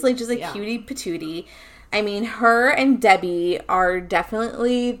 she is, like, just a cutie patootie. I mean, her and Debbie are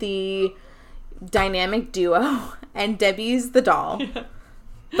definitely the dynamic duo, and Debbie's the doll. Yeah.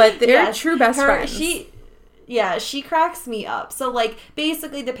 But they're true best friends. She cracks me up. So, like,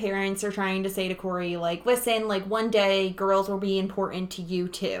 basically the parents are trying to say to Corey, like, listen, like, one day girls will be important to you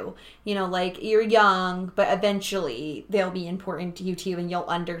too. You know, like, you're young, but eventually they'll be important to you too, and you'll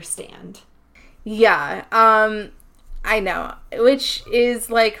understand. Yeah, I know, which is,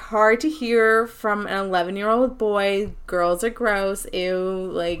 like, hard to hear from an 11-year-old boy. Girls are gross.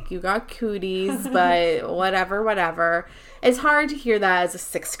 Ew, like, you got cooties, but whatever. It's hard to hear that as a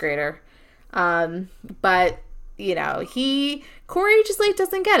 6th grader. But, Corey just, like,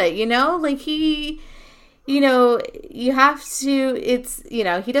 doesn't get it, like, you have to, it's, he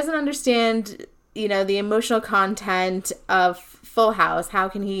doesn't understand, the emotional content of Full House. How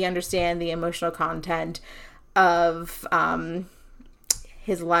can he understand the emotional content of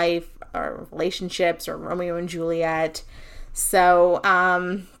his life or relationships or Romeo and Juliet? So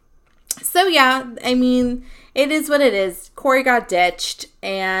yeah, I mean, it is what it is. Corey got ditched,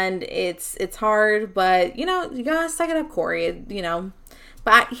 and it's hard, but, you gotta suck it up, Corey,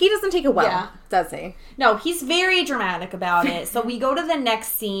 But he doesn't take it well, does he? No, he's very dramatic about it. So we go to the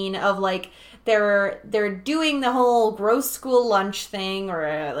next scene of, like, they're doing the whole gross school lunch thing,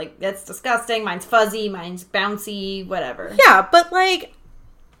 or, like, that's disgusting. Mine's fuzzy, mine's bouncy, whatever. Yeah, but, like,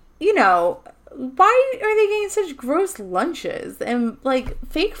 why are they getting such gross lunches? And, like,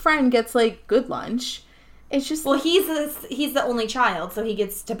 fake friend gets, like, good lunch. It's just... Well, he's the only child, so he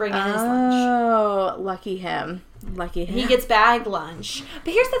gets to bring in his lunch. Oh, lucky him. Lucky him. He gets bagged lunch.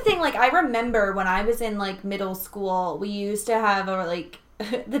 But here's the thing, like, I remember when I was in, like, middle school, we used to have,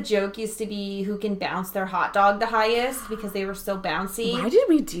 the joke used to be who can bounce their hot dog the highest because they were so bouncy. Why did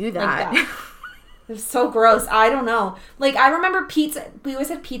we do that? Like that. It was so gross. I don't know. Like, I remember pizza. We always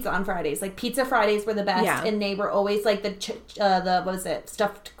had pizza on Fridays. Like, Pizza Fridays were the best. Yeah. And they were always, like, what was it?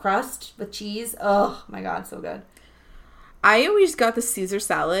 Stuffed crust with cheese. Oh, my God. So good. I always got the Caesar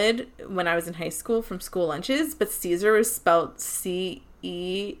salad when I was in high school from school lunches. But Caesar was spelled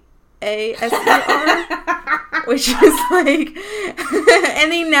C-E-A-S-E-R. Which is, like...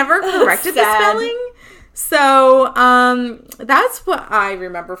 and they never corrected the spelling. So, that's what I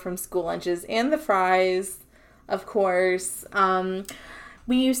remember from school lunches. And the fries, of course.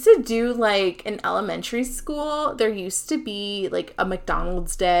 We used to do, like, in elementary school, there used to be, like, a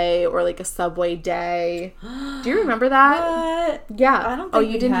McDonald's day or, like, a Subway day. Do you remember that? What? Yeah. I don't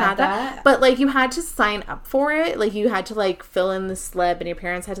think you didn't have that. But, like, you had to sign up for it. Like, you had to, like, fill in the slip, and your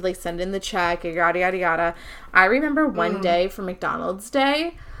parents had to, like, send in the check, yada, yada, yada. I remember one day for McDonald's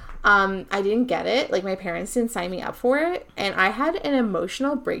day, I didn't get it. Like, my parents didn't sign me up for it. And I had an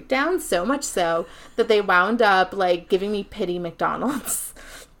emotional breakdown, so much so that they wound up, like, giving me pity McDonald's.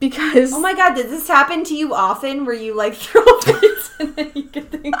 Because... Oh my God, did this happen to you often where you, like, throw things and then you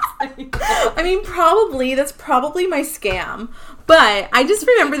get things I mean, probably. That's probably my scam. But I just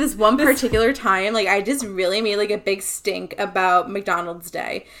remember this one particular time, like, I just really made, like, a big stink about McDonald's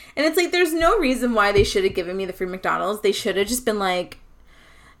Day. And it's like, there's no reason why they should have given me the free McDonald's. They should have just been like,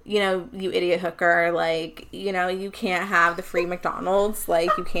 you idiot hooker, like, you can't have the free McDonald's.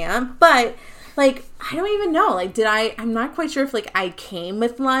 Like, you can't. But... like, I don't even know. Like, I'm not quite sure if, like, I came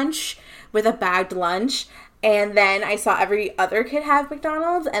with a bagged lunch, and then I saw every other kid have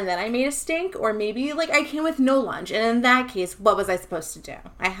McDonald's, and then I made a stink, or maybe, like, I came with no lunch, and in that case, what was I supposed to do?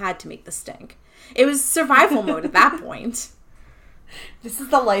 I had to make the stink. It was survival mode at that point. This is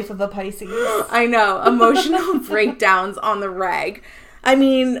the life of a Pisces. I know. Emotional breakdowns on the reg. I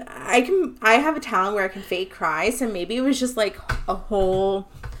mean, I have a talent where I can fake cry, so maybe it was just, like, a whole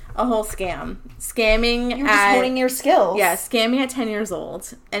scam. Scamming. You're just honing your skills. Yeah, scamming at 10 years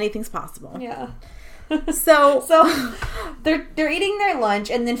old. Anything's possible. Yeah. So they're eating their lunch,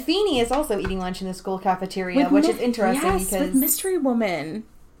 and then Feeney is also eating lunch in the school cafeteria, which is interesting because with Mystery Woman.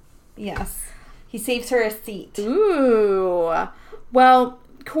 Yes. He saves her a seat. Ooh. Well,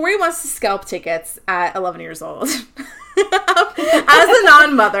 Corey wants to scalp tickets at 11 years old. As a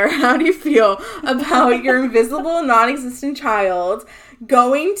non-mother, how do you feel about your invisible, non-existent child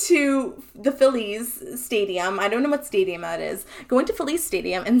going to the Phillies stadium? I don't know what stadium that is. Going to Phillies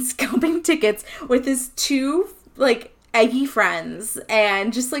stadium and scalping tickets with his two, like, eggy friends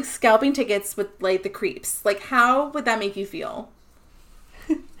and just, like, scalping tickets with, like, the creeps. Like, how would that make you feel?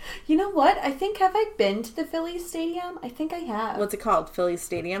 You know what? I think, have I been to the Phillies stadium? I think I have. What's it called? Phillies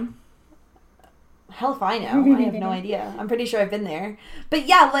Stadium? Hell if I know. I have no idea. I'm pretty sure I've been there. But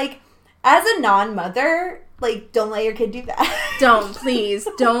yeah, like, as a non-mother, like, don't let your kid do that. Don't, please.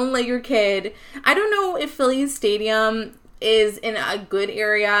 Don't let your kid. I don't know if Phillies Stadium is in a good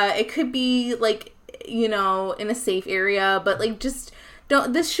area. It could be, like, in a safe area. But, like, just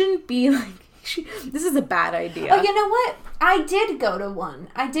don't. This shouldn't be, like, this is a bad idea. Oh, you know what? I did go to one.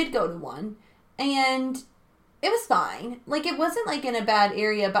 And it was fine. Like, it wasn't, like, in a bad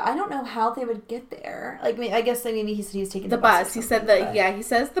area, but I don't know how they would get there. Like, I guess maybe he said he was taking the bus. He said he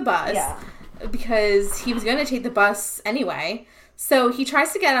says the bus. Yeah. Because he was going to take the bus anyway. So he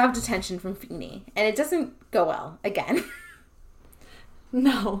tries to get out of detention from Feeney. And it doesn't go well again.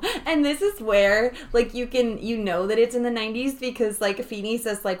 No. And this is where, like, you know that it's in the 90s because, like, Feeny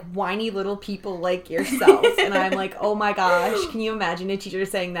says, like, whiny little people like yourself. And I'm like, oh my gosh, can you imagine a teacher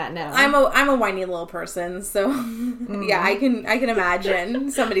saying that now? I'm a whiny little person, so yeah, I can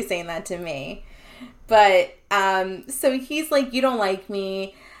imagine somebody saying that to me. But, so he's like, you don't like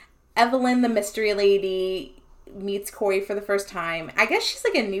me. Evelyn, the mystery lady, meets Corey for the first time. I guess she's,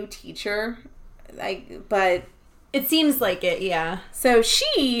 like, a new teacher, but... It seems like it, yeah. So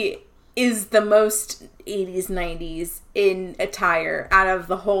she is the most 80s, 90s in attire out of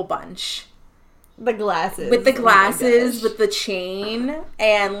the whole bunch. The glasses. With the glasses, with the chain,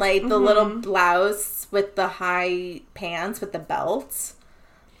 and, like, the little blouse with the high pants with the belt.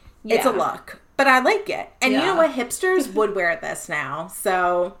 Yeah. It's a look. But I like it. And you know what? Hipsters would wear this now,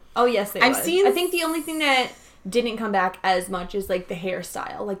 so... Oh, yes, they would. I think the only thing that didn't come back as much as, like, the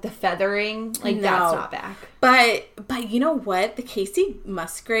hairstyle. Like, the feathering. Like, no. That's not back. But you know what? The Casey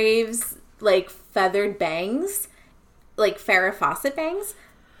Musgraves, like, feathered bangs, like, Farrah Fawcett bangs,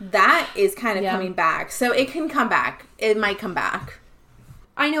 that is kind of coming back. So it can come back. It might come back.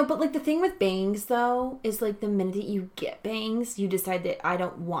 I know, but, like, the thing with bangs, though, is, like, the minute that you get bangs, you decide that I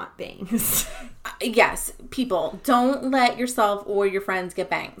don't want bangs. Yes, people, don't let yourself or your friends get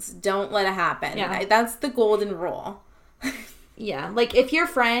bangs. Don't let it happen. Yeah. That's the golden rule. Yeah, like, if your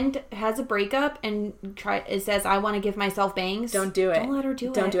friend has a breakup and it says, I want to give myself bangs. Don't do it. Don't let her do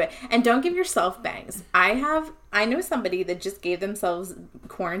it. Don't do it. And don't give yourself bangs. I know somebody that just gave themselves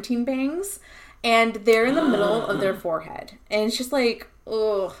quarantine bangs, and they're in the middle of their forehead. And it's just like...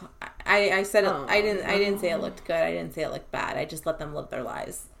 Oh, I said it. I didn't say it looked good. I didn't say it looked bad. I just let them live their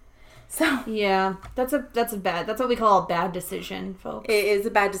lives. So yeah, that's what we call a bad decision, folks. It is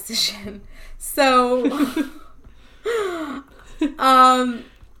a bad decision. So,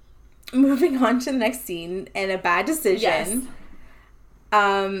 moving on to the next scene and a bad decision.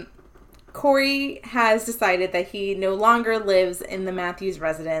 Yes. Corey has decided that he no longer lives in the Matthews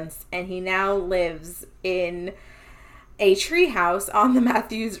residence, and he now lives in a treehouse on the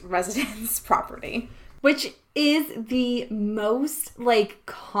Matthews residence property. Which is the most, like,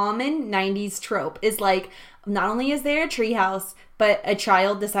 common 90s trope. Is, like, not only is there a treehouse, but a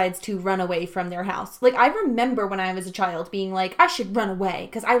child decides to run away from their house. Like, I remember when I was a child being like, I should run away.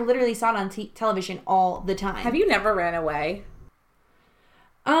 Because I literally saw it on television all the time. Have you never ran away?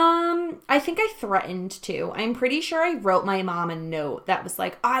 I think I threatened to. I'm pretty sure I wrote my mom a note that was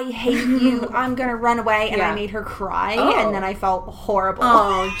like, I hate you, I'm gonna run away, and I made her cry, and then I felt horrible.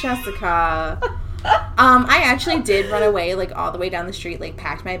 Oh, Jessica. I actually did run away, like, all the way down the street, like,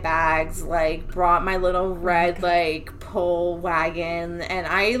 packed my bags, like, brought my little red, like, pull wagon, and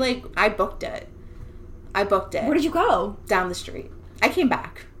I booked it. Where did you go? Down the street. I came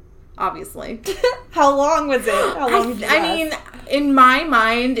back, obviously. How long was it? How long did you last? I mean, in my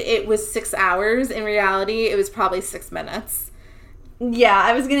mind, it was 6 hours. In reality, it was probably 6 minutes. Yeah,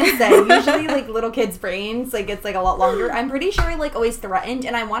 I was gonna say, usually, like, little kids' brains, like, it's, like, a lot longer. I'm pretty sure I, like, always threatened,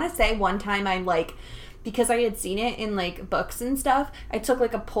 and I want to say one time I, like, because I had seen it in, like, books and stuff, I took,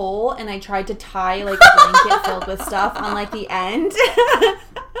 like, a pole, and I tried to tie, like, a blanket filled with stuff on, like, the end.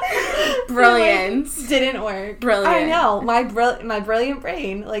 Brilliant. Like, didn't work. Brilliant. I know. My brilliant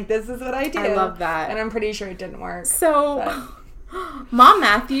brain. Like, this is what I do. I love that. And I'm pretty sure it didn't work. So, Mom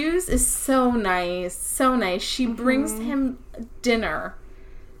Matthews is so nice. So nice. She brings him dinner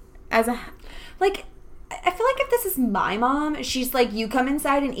as a... Like... I feel like if this is my mom, she's like, you come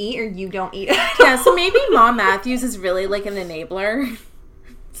inside and eat or you don't eat. Yeah, so maybe Mom Matthews is really like an enabler.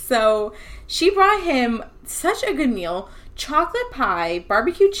 So she brought him such a good meal, chocolate pie,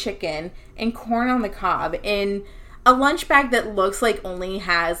 barbecue chicken, and corn on the cob in a lunch bag that looks like only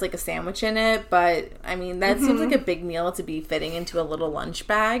has like a sandwich in it. But I mean, that seems like a big meal to be fitting into a little lunch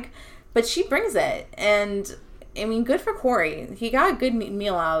bag. But she brings it. And I mean, good for Corey. He got a good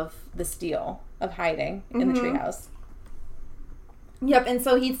meal out of this deal of hiding in the treehouse. Yep, and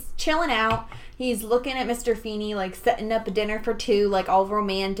so he's chilling out. He's looking at Mr. Feeney, like, setting up a dinner for two, like, all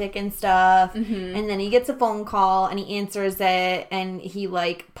romantic and stuff. And then he gets a phone call, and he answers it, and he,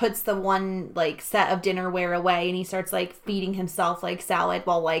 like, puts the one, like, set of dinnerware away, and he starts, like, feeding himself, like, salad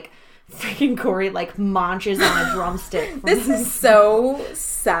while, like, freaking Corey, like, munches on a drumstick. This is so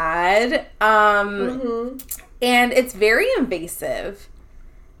sad. And it's very invasive.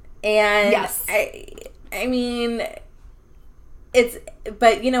 And yes. I mean, it's,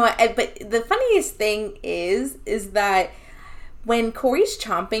 but you know what, but the funniest thing is that when Corey's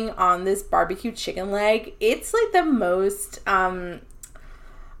chomping on this barbecue chicken leg, it's like the most,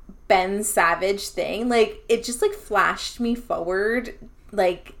 Ben Savage thing. Like, it just like flashed me forward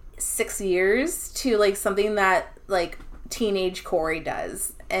like 6 years to like something that like teenage Corey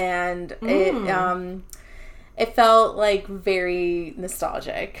does. And it felt like very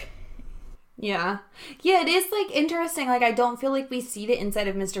nostalgic. Yeah. Yeah, it is like interesting. Like, I don't feel like we see the inside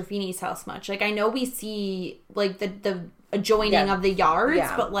of Mr. Feeney's house much. Like, I know we see like the adjoining of the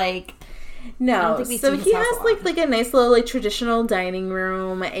yards, but like no. I don't think we so see he has like a nice little like traditional dining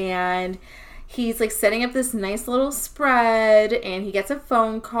room, and he's like setting up this nice little spread, and he gets a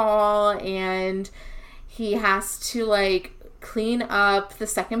phone call, and he has to like clean up the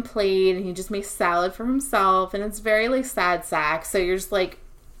second plate, and he just makes salad for himself, and it's very like sad sack. So you're just like,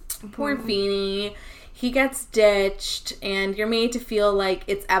 poor Feeney, he gets ditched, and you're made to feel like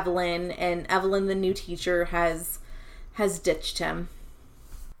it's Evelyn, and Evelyn, the new teacher, has ditched him.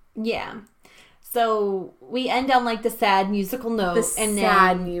 Yeah. So we end on like the sad musical note, and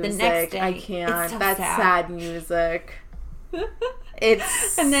sad then music. The next day, I can't. so That's sad music.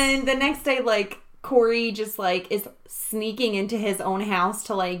 It's and then the next day, like Corey just like is sneaking into his own house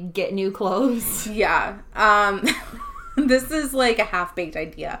to like get new clothes. Yeah. This is like a half-baked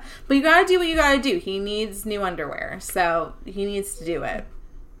idea. But you gotta do what you gotta do. He needs new underwear, so he needs to do it.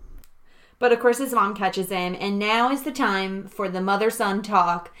 But of course his mom catches him, and now is the time for the mother-son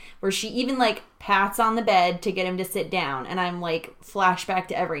talk, where she even like pats on the bed to get him to sit down, and I'm like, flashback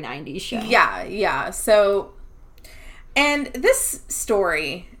to every 90s show. Yeah. So, and this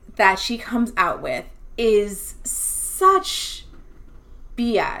story that she comes out with is such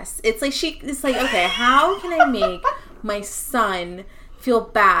BS. It's like, okay, how can I make my son feel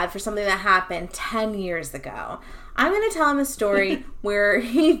bad for something that happened 10 years ago? I'm going to tell him a story where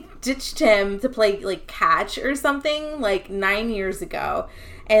he ditched him to play like catch or something like 9 years ago.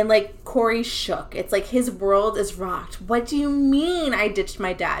 And like Corey shook. It's like his world is rocked. What do you mean I ditched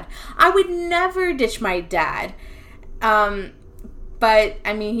my dad? I would never ditch my dad. But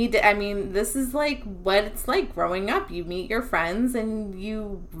I mean, he did. I mean, this is like what it's like growing up. You meet your friends, and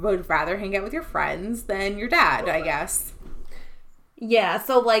you would rather hang out with your friends than your dad, I guess. Yeah.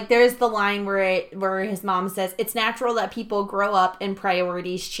 So like, there's the line where his mom says it's natural that people grow up and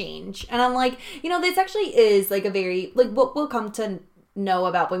priorities change, and I'm like, this actually is like a very like what we'll come to know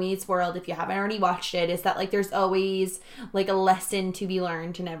about Boy Meets World, if you haven't already watched it, is that like there's always like a lesson to be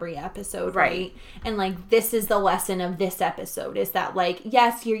learned in every episode, right? And like this is the lesson of this episode, is that like,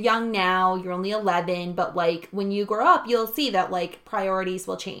 yes, you're young now, you're only 11, but like when you grow up, you'll see that like priorities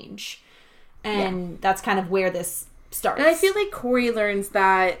will change, and that's kind of where this starts. And I feel like Corey learns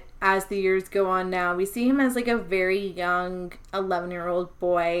that as the years go on. Now we see him as like a very young 11-year-old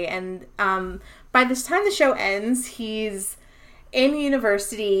boy, and by this time the show ends, he's in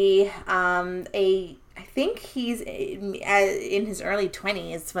university. I think he's in his early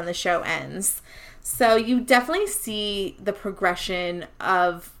 20s when the show ends. So you definitely see the progression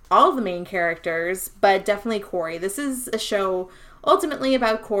of all of the main characters, but definitely Corey. This is a show ultimately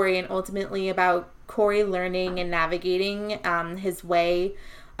about Corey, and ultimately about Corey learning and navigating his way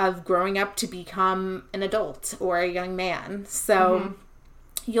of growing up to become an adult or a young man. So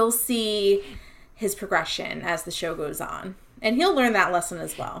you'll see his progression as the show goes on. And he'll learn that lesson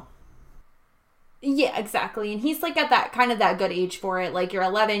as well. Yeah, exactly. And he's like at that kind of that good age for it. Like you're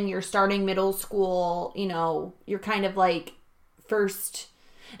 11, you're starting middle school, you're kind of like first.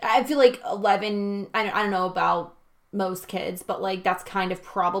 I feel like 11, I don't know about most kids, but like that's kind of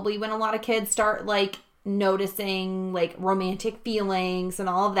probably when a lot of kids start like noticing like romantic feelings and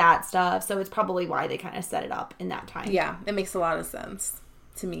all of that stuff. So it's probably why they kind of set it up in that time. Yeah, it makes a lot of sense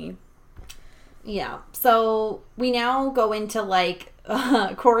to me. Yeah. So we now go into like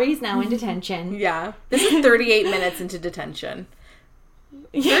Corey's now in detention. Yeah. This is 38 minutes into detention.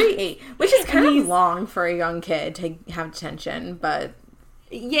 38, which is kind of long for a young kid to have detention, but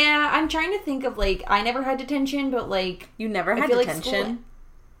yeah, I'm trying to think of like, I never had detention, but like, you never had detention? Like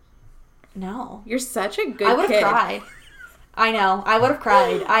no. You're such a good kid. I would have cried. I know. I would have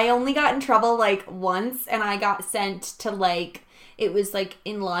cried. I only got in trouble like once, and I got sent to like, it was like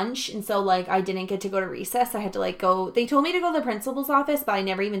in lunch, and so like I didn't get to go to recess. I had to like go, they told me to go to the principal's office, but I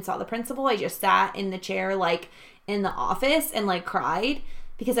never even saw the principal. I just sat in the chair like in the office and like cried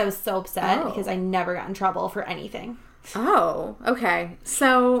because I was so upset because I never got in trouble for anything. Oh, okay.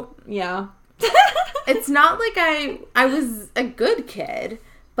 So yeah. It's not like I was a good kid,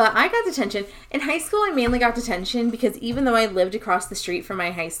 but I got detention. In high school, I mainly got detention because even though I lived across the street from my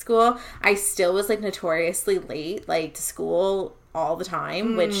high school, I still was like notoriously late, like to school all the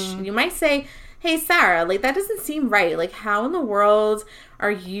time, which you might say, hey, Sarah, like that doesn't seem right. Like how in the world are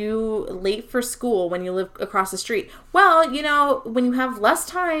you late for school when you live across the street? Well, when you have less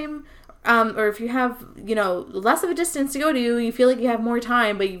time, or if you have, less of a distance to go to, you feel like you have more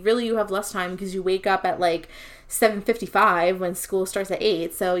time, but you have less time because you wake up at like 7:55 when school starts at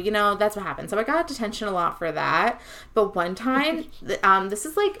 8. So, you know, that's what happened. So I got detention a lot for that. But one time, this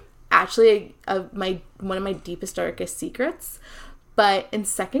is like actually one of my deepest, darkest secrets. But in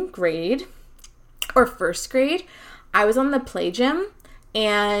second grade or first grade, I was on the play gym,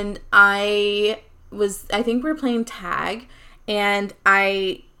 and I think we were playing tag, and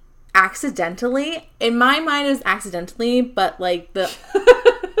I accidentally, in my mind it was accidentally, but like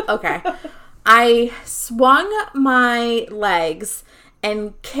okay, I swung my legs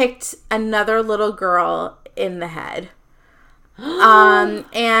and kicked another little girl in the head. And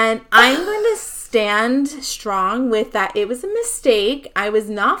I'm going to stand strong with that. It was a mistake. I was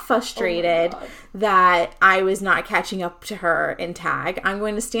not frustrated that I was not catching up to her in tag. I'm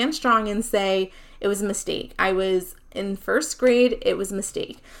going to stand strong and say it was a mistake. I was in first grade. It was a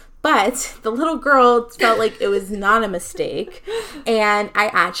mistake. But the little girl felt like it was not a mistake. And I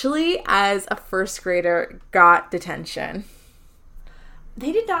actually, as a first grader, got detention.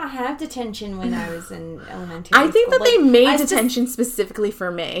 They did not have detention when I was in elementary school. I think that they made detention specifically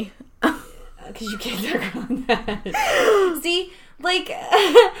for me. Because you kicked her girl in the head. See, like,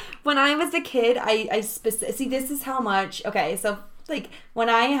 when I was a kid, see, this is how much, okay, so, like, when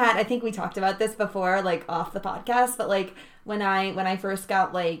I think we talked about this before, like, off the podcast, but, like, when I first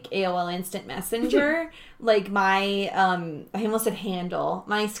got, like, AOL Instant Messenger, like, my, I almost said handle,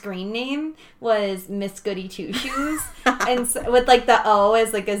 my screen name was Miss Goody Two Shoes, and so, with, like, the O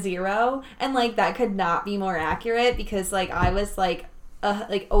as, like, a 0, and, like, that could not be more accurate, because, like, I was, like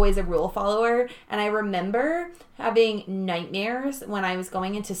always a rule follower, and I remember having nightmares when I was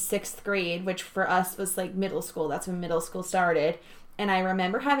going into 6th grade, which for us was, like, middle school. That's when middle school started. And I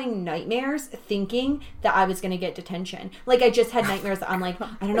remember having nightmares thinking that I was going to get detention. Like, I just had nightmares that I'm like, I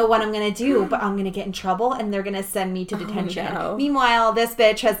don't know what I'm going to do, but I'm going to get in trouble, and they're going to send me to detention. Oh, no. Meanwhile, this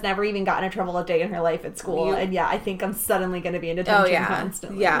bitch has never even gotten in trouble a day in her life at school. And yeah, I think I'm suddenly going to be in detention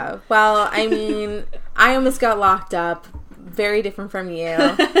constantly. Yeah. Well, I mean, I almost got locked up. Very different from you.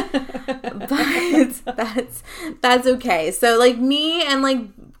 But that's okay. So, like, me and, like,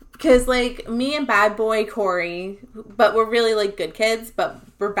 because, like, me and bad boy Corey, but we're really, like, good kids, but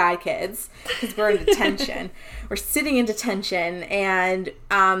we're bad kids because we're in detention. We're sitting in detention, and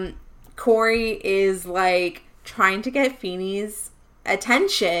Corey is, like, trying to get Feeney's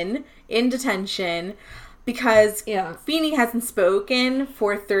attention in detention because Feeney hasn't spoken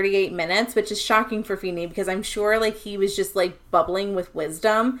for 38 minutes, which is shocking for Feeney because I'm sure, like, he was just, like, bubbling with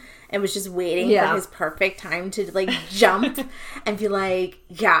wisdom and was just waiting for his perfect time to, like, jump and be like,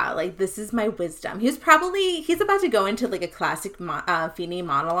 yeah, like, this is my wisdom. He's about to go into, like, a classic Feeney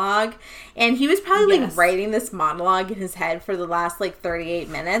monologue, and he was probably, like, writing this monologue in his head for the last, like, 38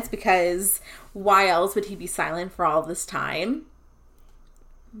 minutes because why else would he be silent for all this time?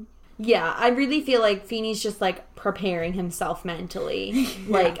 Yeah, I really feel like Feeney's just, like, preparing himself mentally.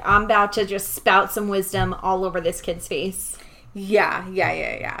 Like, I'm about to just spout some wisdom all over this kid's face.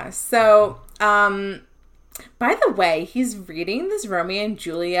 Yeah. So, by the way, he's reading this Romeo and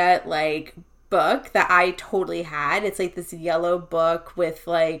Juliet, like, book that I totally had. It's, like, this yellow book with,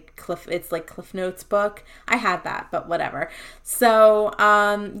 like, Cliff Notes book. I had that, but whatever. So,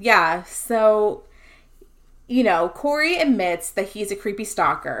 So, you know, Corey admits that he's a creepy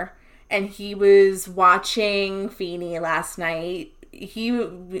stalker. And he was watching Feeney last night. He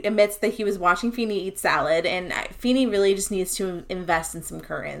admits that he was watching Feeney eat salad. And Feeney really just needs to invest in some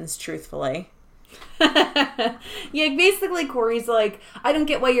curtains, truthfully. Yeah, basically Corey's like, I don't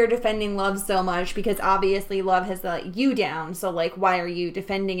get why you're defending Love so much because obviously Love has let you down, so like why are you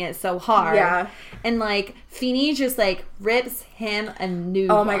defending it so hard? Yeah. And like Feeney just like rips him a new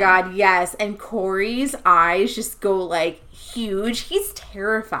one. Oh my god, yes. And Corey's eyes just go like huge. He's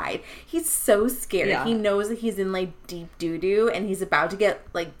terrified. He's so scared. Yeah. He knows that he's in like deep doo-doo and he's about to get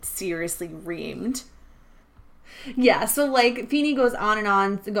like seriously reamed. Yeah, so, like, Feeney goes on and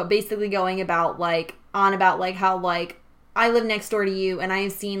on, basically going about, like, how, like, I live next door to you, and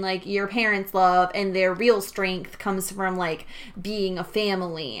I've seen, like, your parents' love, and their real strength comes from, like, being a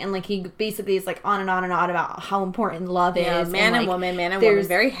family. And, like, he basically is, like, on and on and on about how important love is. Man and woman,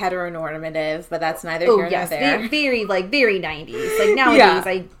 very heteronormative, but that's neither here nor there. Very, like, very 90s. Like,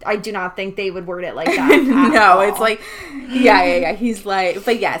 nowadays, I do not think they would word it like that. No, it's like, yeah. He's like,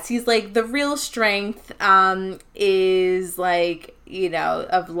 but yes, he's like, the real strength, is, like, you know,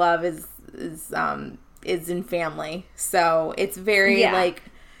 of love is in family. So it's very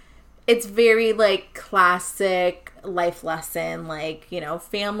like classic life lesson, like, you know,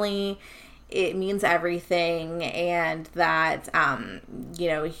 family it means everything, and that, you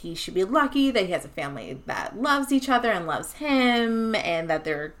know, he should be lucky that he has a family that loves each other and loves him, and that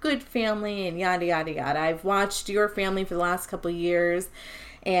they're a good family, and yada, yada, yada. I've watched your family for the last couple of years,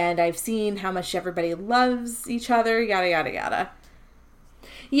 and I've seen how much everybody loves each other, yada, yada, yada.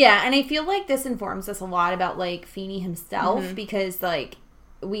 Yeah, and I feel like this informs us a lot about, like, Feeney himself, because, like,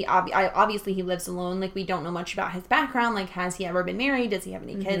 obviously he lives alone. Like, we don't know much about his background. Like, has he ever been married? Does he have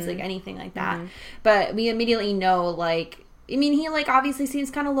any kids? Like, anything like that. But we immediately know, like, I mean, he, like, obviously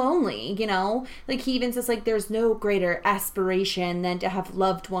seems kind of lonely, you know? Like, he even says, like, there's no greater aspiration than to have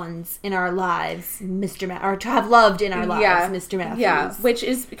loved ones in our lives, or to have loved in our lives, Mr. Matthews. Yeah, which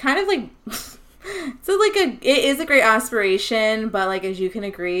is kind of, like... So, like, it is a great aspiration, but, like, as you can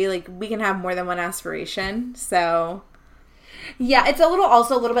agree, like, we can have more than one aspiration, so... Yeah, it's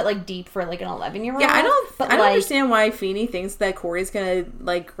also a little bit, like, deep for, like, an 11-year-old. Yeah, I don't understand why Feeney thinks that Corey's gonna,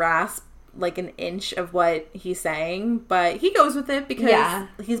 like, grasp, like, an inch of what he's saying, but he goes with it because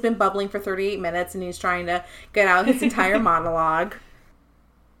he's been bubbling for 38 minutes and he's trying to get out his entire monologue.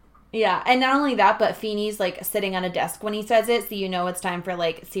 Yeah, and not only that, but Feeney's, like, sitting on a desk when he says it, so you know it's time for,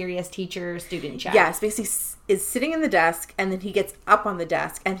 like, serious teacher-student chat. Yes, basically is sitting in the desk, and then he gets up on the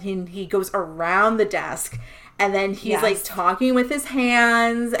desk, and he goes around the desk, and then he's, like, talking with his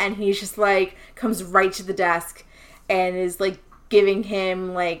hands, and he's just, like, comes right to the desk, and is, like, giving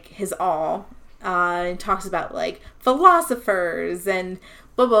him, like, his all, and talks about, like, philosophers, and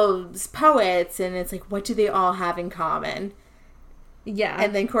poets, and it's like, what do they all have in common? Yeah.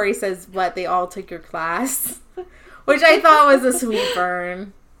 And then Corey says, what, they all took your class? Which I thought was a sweet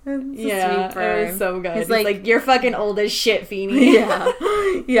burn. It was so good. He's like, you're fucking old as shit, Feeney.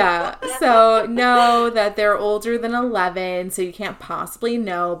 Yeah. So, know that they're older than 11, so you can't possibly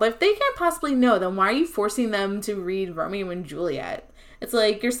know. But if they can't possibly know, then why are you forcing them to read Romeo and Juliet? It's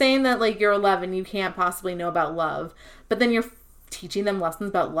like, you're saying that, like, you're 11, you can't possibly know about love. But then you're teaching them lessons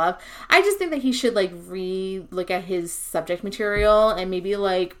about love. I just think that he should, like, look at his subject material and maybe,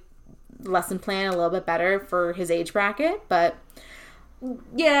 like, lesson plan a little bit better for his age bracket, but...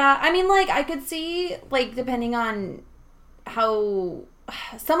 Yeah, I mean, like, I could see, like, depending on how...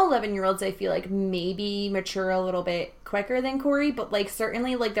 Some 11-year-olds, I feel like, maybe mature a little bit quicker than Corey, but, like,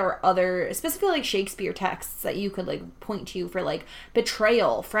 certainly, like, there were other, specifically, like, Shakespeare texts that you could, like, point to for, like,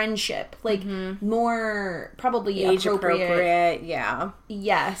 betrayal, friendship, like, more probably age appropriate, yeah.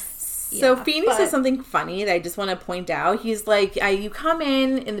 Yes. So Feeney says something funny that I just want to point out. He's like, you come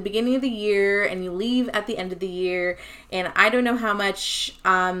in the beginning of the year and you leave at the end of the year, and I don't know how much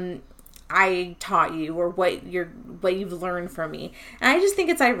I taught you or what you've learned from me. And I just think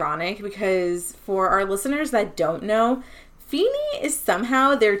it's ironic because for our listeners that don't know, Feeney is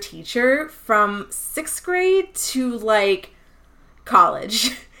somehow their teacher from 6th grade to, like,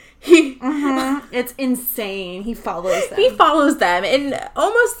 college. It's insane. He follows them. In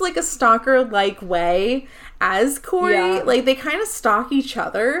almost like a stalker-like way as Corey. Yeah. Like, they kind of stalk each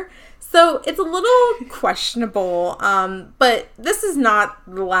other. So it's a little questionable. But this is not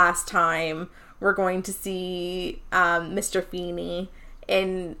the last time we're going to see Mr. Feeney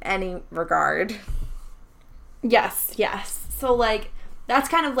in any regard. Yes. So, like, that's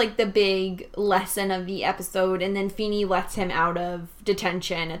kind of, like, the big lesson of the episode. And then Feeney lets him out of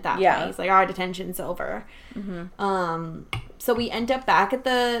detention at that point. He's like, our detention's over. So we end up back at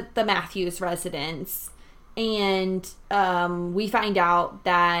the Matthews residence. And we find out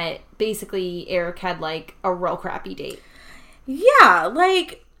that basically Eric had, like, a real crappy date. Yeah,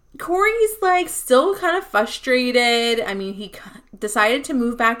 like, Corey's, like, still kind of frustrated. I mean, he decided to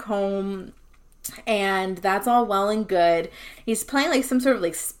move back home, and that's all well and good. He's playing, like, some sort of,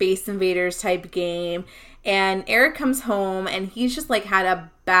 like, Space Invaders type game, and Eric comes home, and he's just, like, had a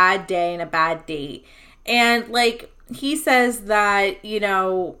bad day and a bad date. And, like, he says that, you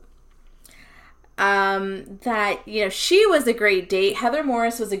know... she was a great date. Heather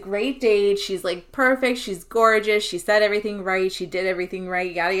Morris was a great date. She's, like, perfect. She's gorgeous. She said everything right. She did everything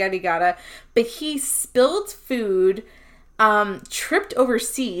right. Yada, yada, yada. But he spilled food, tripped over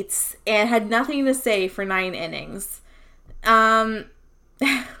seats, and had nothing to say for 9 innings. If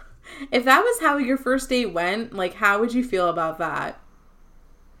that was how your first date went, like, how would you feel about that?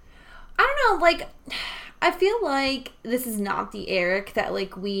 I don't know, like... I feel like this is not the Eric that,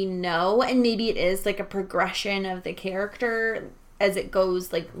 like, we know, and maybe it is, like, a progression of the character as it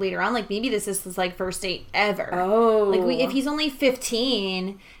goes, like, later on. Like, maybe this is his, like, first date ever. Oh. Like, if he's only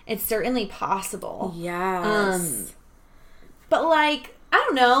 15, it's certainly possible. Yes. But, like, I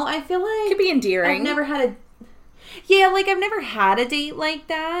don't know. I feel like... Could be endearing. I've never had I've never had a date like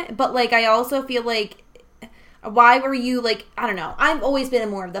that, but, like, I also feel like... Why were you, like, I don't know. I've always been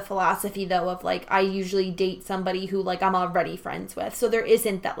more of the philosophy, though, of, like, I usually date somebody who, like, I'm already friends with. So there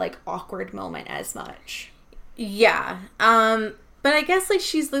isn't that, like, awkward moment as much. Yeah. But I guess, like,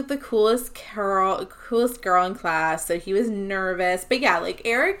 she's, like, the coolest girl in class. So he was nervous. But, yeah, like,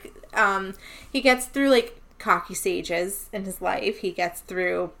 Eric, he gets through, like, cocky stages in his life. He gets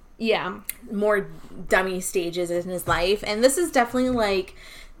through more dummy stages in his life. And this is definitely, like,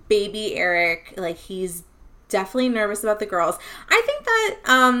 baby Eric. Like, he's definitely nervous about the girls. I think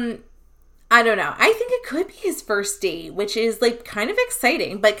that, I don't know. I think it could be his first date, which is, like, kind of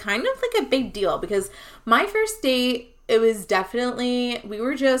exciting, but kind of, like, a big deal. Because my first date, it was definitely, we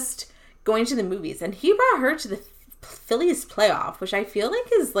were just going to the movies. And he brought her to the Phillies playoff, which I feel like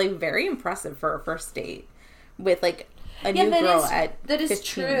is, like, very impressive for a first date with, like, a new girl at 15. That is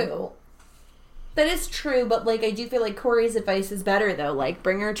true. That is true, but, like, I do feel like Corey's advice is better, though. Like,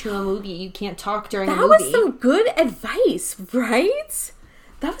 bring her to a movie. You can't talk during a movie. That was some good advice, right?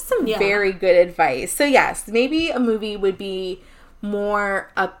 That was some very good advice. So, yes, maybe a movie would be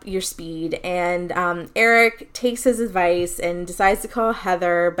more up your speed. And Eric takes his advice and decides to call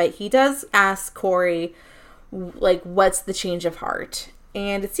Heather, but he does ask Corey, like, what's the change of heart?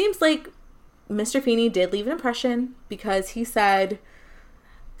 And it seems like Mr. Feeney did leave an impression because he said...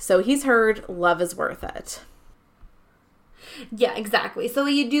 So he's heard love is worth it. Yeah, exactly. So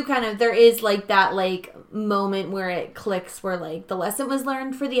you do kind of, there is like that like moment where it clicks where like the lesson was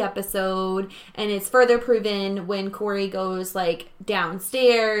learned for the episode, and it's further proven when Corey goes like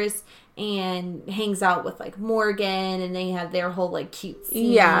downstairs and hangs out with like Morgan, and they have their whole like cute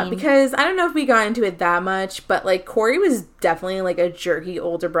scene. Yeah, because I don't know if we got into it that much, but like Corey was definitely like a jerky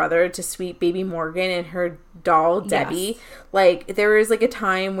older brother to sweet baby Morgan and her doll Debbie. Yes. Like there was like a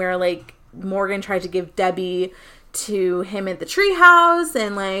time where like Morgan tried to give Debbie to him at the treehouse,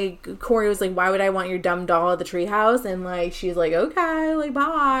 and like Corey was like, why would I want your dumb doll at the treehouse? And like she's like, okay, like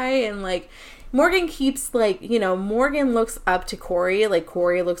bye. And like Morgan keeps like, you know, Morgan looks up to Corey, like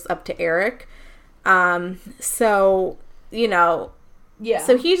Corey looks up to Eric. So, you know,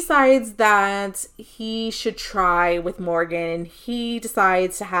 so he decides that he should try with Morgan, and he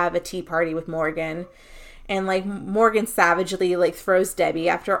decides to have a tea party with Morgan. And, like, Morgan savagely, like, throws Debbie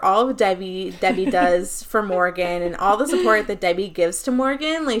after all of Debbie does for Morgan and all the support that Debbie gives to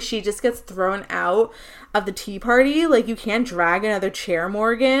Morgan. Like, she just gets thrown out of the tea party. Like, you can't drag another chair,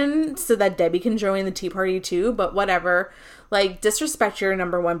 Morgan, so that Debbie can join the tea party, too. But whatever. Like, disrespect your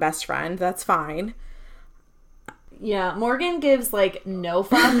number one best friend. That's fine. Yeah, Morgan gives, like, no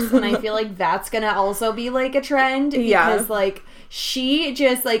fucks, and I feel like that's gonna also be, like, a trend. Because, like, she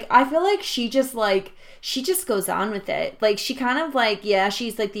just, like, I feel like she just goes on with it. Like, she kind of, like, yeah,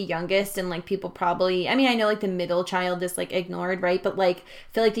 she's, like, the youngest, and, like, people probably... I mean, I know, like, the middle child is, like, ignored, right? But, like,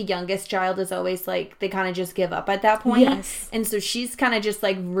 I feel like the youngest child is always, like, they kind of just give up at that point. Yes. And so she's kind of just,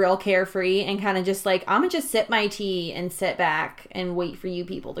 like, real carefree and kind of just, like, I'm gonna just sip my tea and sit back and wait for you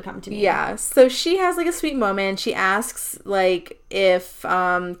people to come to me. Yeah. So she has, like, a sweet moment. She asks, like, if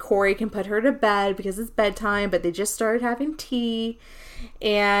Corey can put her to bed because it's bedtime, but they just started having tea.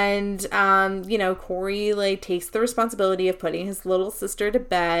 And, you know, Corey, like, takes the responsibility of putting his little sister to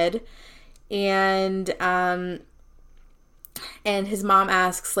bed. And his mom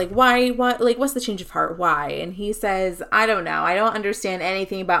asks, like, why, what, like, what's the change of heart? Why? And he says, I don't know. I don't understand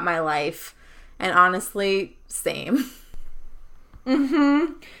anything about my life. And honestly, same.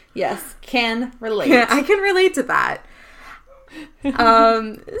 Mm-hmm. Yes. Can relate. I can relate to that.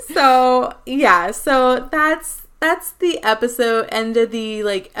 So, yeah. So that's the episode, end of the,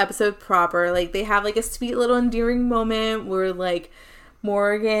 like, episode proper. Like, they have, like, a sweet little endearing moment where, like,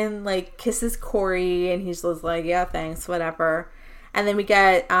 Morgan, like, kisses Corey, and he's just like, yeah, thanks, whatever. And then we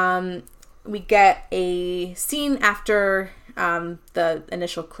get a scene after the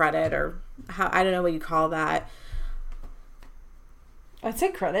initial credit, or how, I don't know what you call that. I'd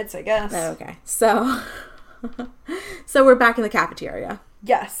say credits, I guess. Oh, okay. So, so we're back in the cafeteria.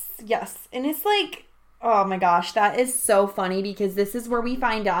 Yes. And it's like... Oh my gosh, that is so funny because this is where we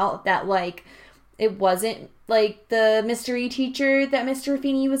find out that, like, it wasn't, like, the mystery teacher that Mr.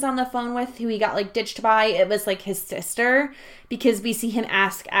 Feeney was on the phone with who he got, like, ditched by. It was, like, his sister, because we see him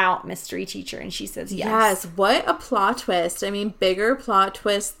ask out mystery teacher, and she says yes. Yes, what a plot twist. I mean, bigger plot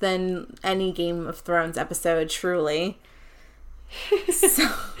twist than any Game of Thrones episode, truly.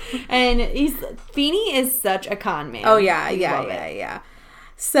 And Feeney is such a con man. Oh, yeah.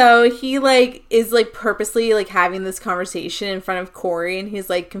 So he, like, is, like, purposely, like, having this conversation in front of Corey, and he's,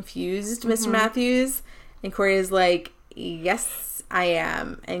 like, confused, Mr. Matthews. And Corey is like, yes, I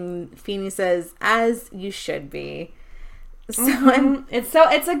am. And Feeney says, as you should be. So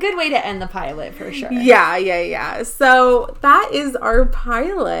it's a good way to end the pilot for sure. Yeah. So that is our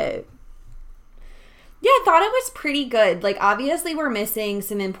pilot. Yeah, I thought it was pretty good. Like, obviously, we're missing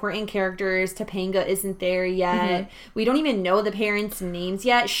some important characters. Topanga isn't there yet. Mm-hmm. We don't even know the parents' names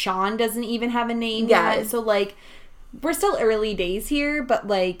yet. Sean doesn't even have a name yet. So, like, we're still early days here, but,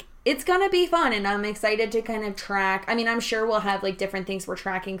 like, it's gonna be fun, and I'm excited to kind of track. I mean, I'm sure we'll have, like, different things we're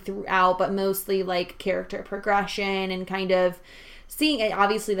tracking throughout, but mostly, like, character progression and kind of seeing it.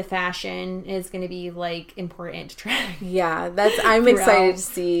 Obviously, the fashion is gonna be, like, important to track. Yeah, I'm excited to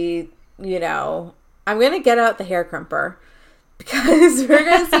see, you know... I'm going to get out the hair crimper because we're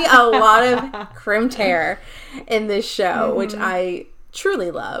going to see a lot of crimped hair in this show, which I truly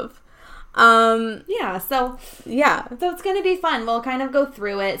love. So it's going to be fun. We'll kind of go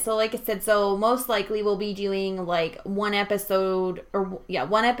through it. So like I said, most likely we'll be doing like one episode of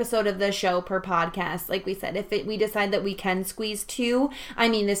the show per podcast. Like we said, if we decide that we can squeeze 2, I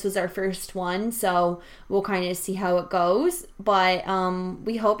mean, this was our first one, so we'll kind of see how it goes. But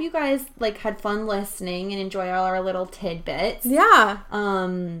we hope you guys like had fun listening and enjoy all our little tidbits. Yeah.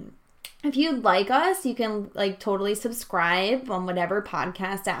 If you'd like us, you can like totally subscribe on whatever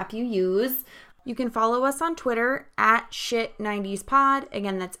podcast app you use. You can follow us on Twitter at Shit90spod.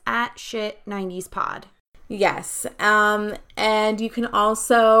 Again, that's at Shit90spod. Yes. And you can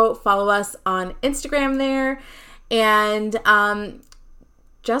also follow us on Instagram there. And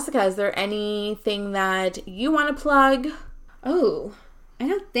Jessica, is there anything that you want to plug? Oh, I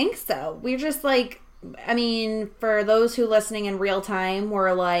don't think so. We're just like, I mean, for those who are listening in real time,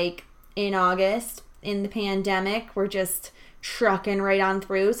 we're like in August in the pandemic. We're just trucking right on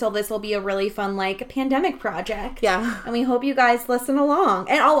through. So this will be a really fun, like, pandemic project. Yeah. And we hope you guys listen along.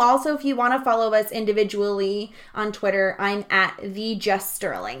 And also, if you want to follow us individually on Twitter, I'm at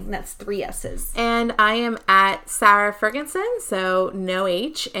 @TheJessSterling. That's 3 S's. And I am at Sarah Ferguson, so no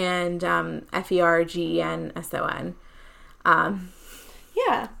H, and FERGENSON.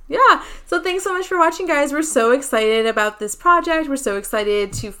 Yeah. So thanks so much for watching, guys. We're so excited about this project. We're so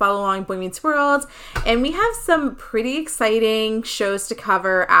excited to follow along Boy Meets World. And we have some pretty exciting shows to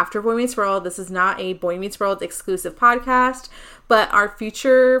cover after Boy Meets World. This is not a Boy Meets World exclusive podcast, but our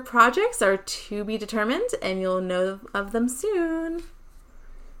future projects are to be determined, and you'll know of them soon.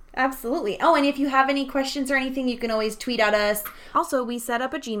 Absolutely. Oh, and if you have any questions or anything, you can always tweet at us. Also, we set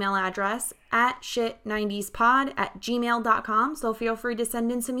up a Gmail address at shit90spod@gmail.com, so feel free to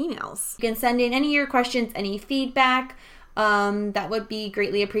send in some emails. You can send in any of your questions, any feedback. That would be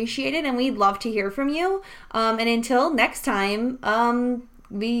greatly appreciated, and we'd love to hear from you. And until next time,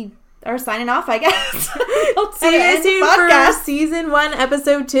 we are signing off, I guess. See you guys soon for Season 1,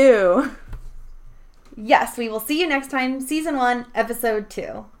 Episode 2. Yes, we will see you next time, Season 1, Episode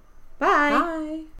 2. Bye. Bye.